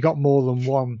 So if you've got more than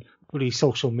one bloody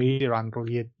social media handle,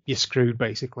 you're screwed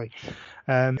basically.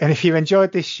 And if you've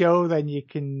enjoyed this show, then you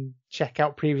can check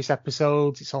out previous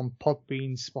episodes. It's on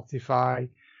Podbean, Spotify,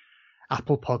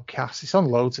 Apple Podcasts. It's on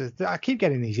loads of. I keep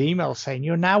getting these emails saying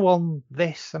you're now on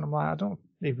this, and I'm like, I don't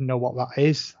even know what that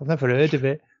is. I've never heard of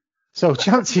it. So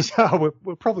chances are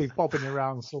we're probably bobbing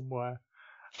around somewhere,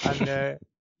 and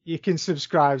you can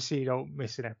subscribe so you don't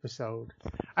miss an episode.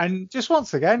 And just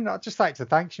once again, I'd just like to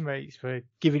thank you, mates, for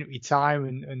giving up your time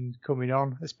and coming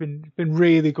on. It's been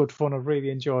really good fun. I've really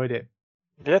enjoyed it.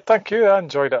 Yeah, thank you. I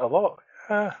enjoyed it a lot.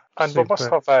 And Super. we must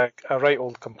have a right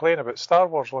old complaint about Star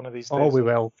Wars one of these days. Oh, we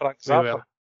will. Frank We Zappa. will.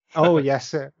 Oh,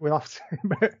 yes. We'll have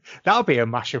to. That'll be a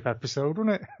mashup episode, won't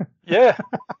it? Yeah.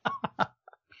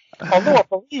 Although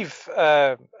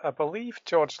I believe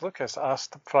George Lucas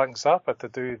asked Frank Zappa to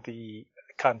do the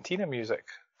Cantina music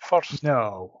first.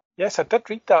 No. Yes, I did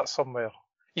read that somewhere.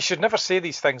 You should never say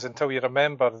these things until you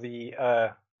remember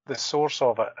the source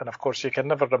of it, and of course you can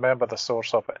never remember the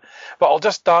source of it. But I'll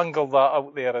just dangle that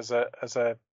out there as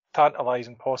a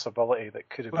tantalising possibility that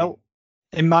could have been.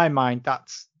 In my mind,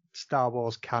 that's Star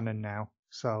Wars canon now.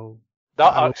 So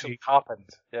that actually happened.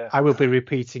 Yeah, I will be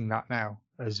repeating that now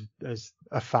as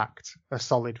a fact, a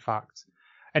solid fact.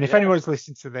 And if anyone's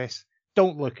listening to this,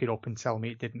 don't look it up and tell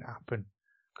me it didn't happen,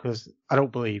 because I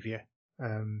don't believe you.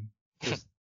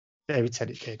 David said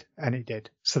it did, and it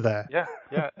did. So there.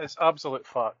 Yeah, it's absolute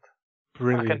fact.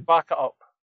 Brilliant. I can back it up.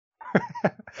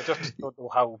 I just don't know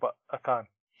how, but I can.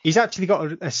 He's actually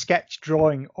got a sketch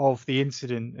drawing of the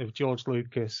incident of George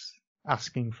Lucas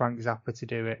asking Frank Zappa to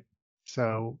do it.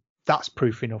 So that's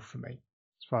proof enough for me.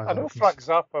 As far as I know Frank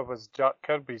Zappa was Jack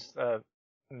Kirby's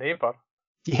neighbour.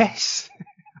 Yes.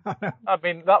 I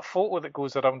mean, that photo that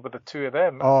goes around with the two of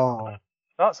them, Oh,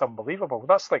 that's unbelievable.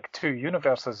 That's like two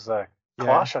universes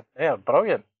clashing there.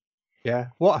 Brilliant. yeah.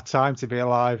 What a time to be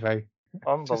alive, eh?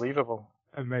 Unbelievable.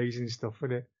 Just amazing stuff,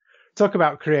 isn't it? Talk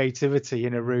about creativity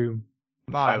in a room.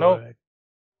 My I know. word.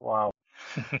 Wow.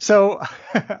 So,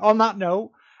 on that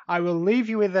note, I will leave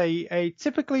you with a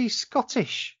typically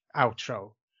Scottish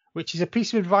outro, which is a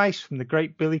piece of advice from the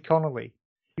great Billy Connolly,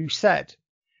 who said,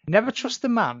 "Never trust a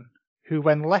man who,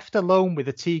 when left alone with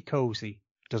a tea cosy,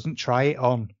 doesn't try it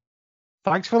on."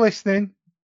 Thanks for listening.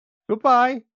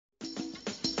 Goodbye.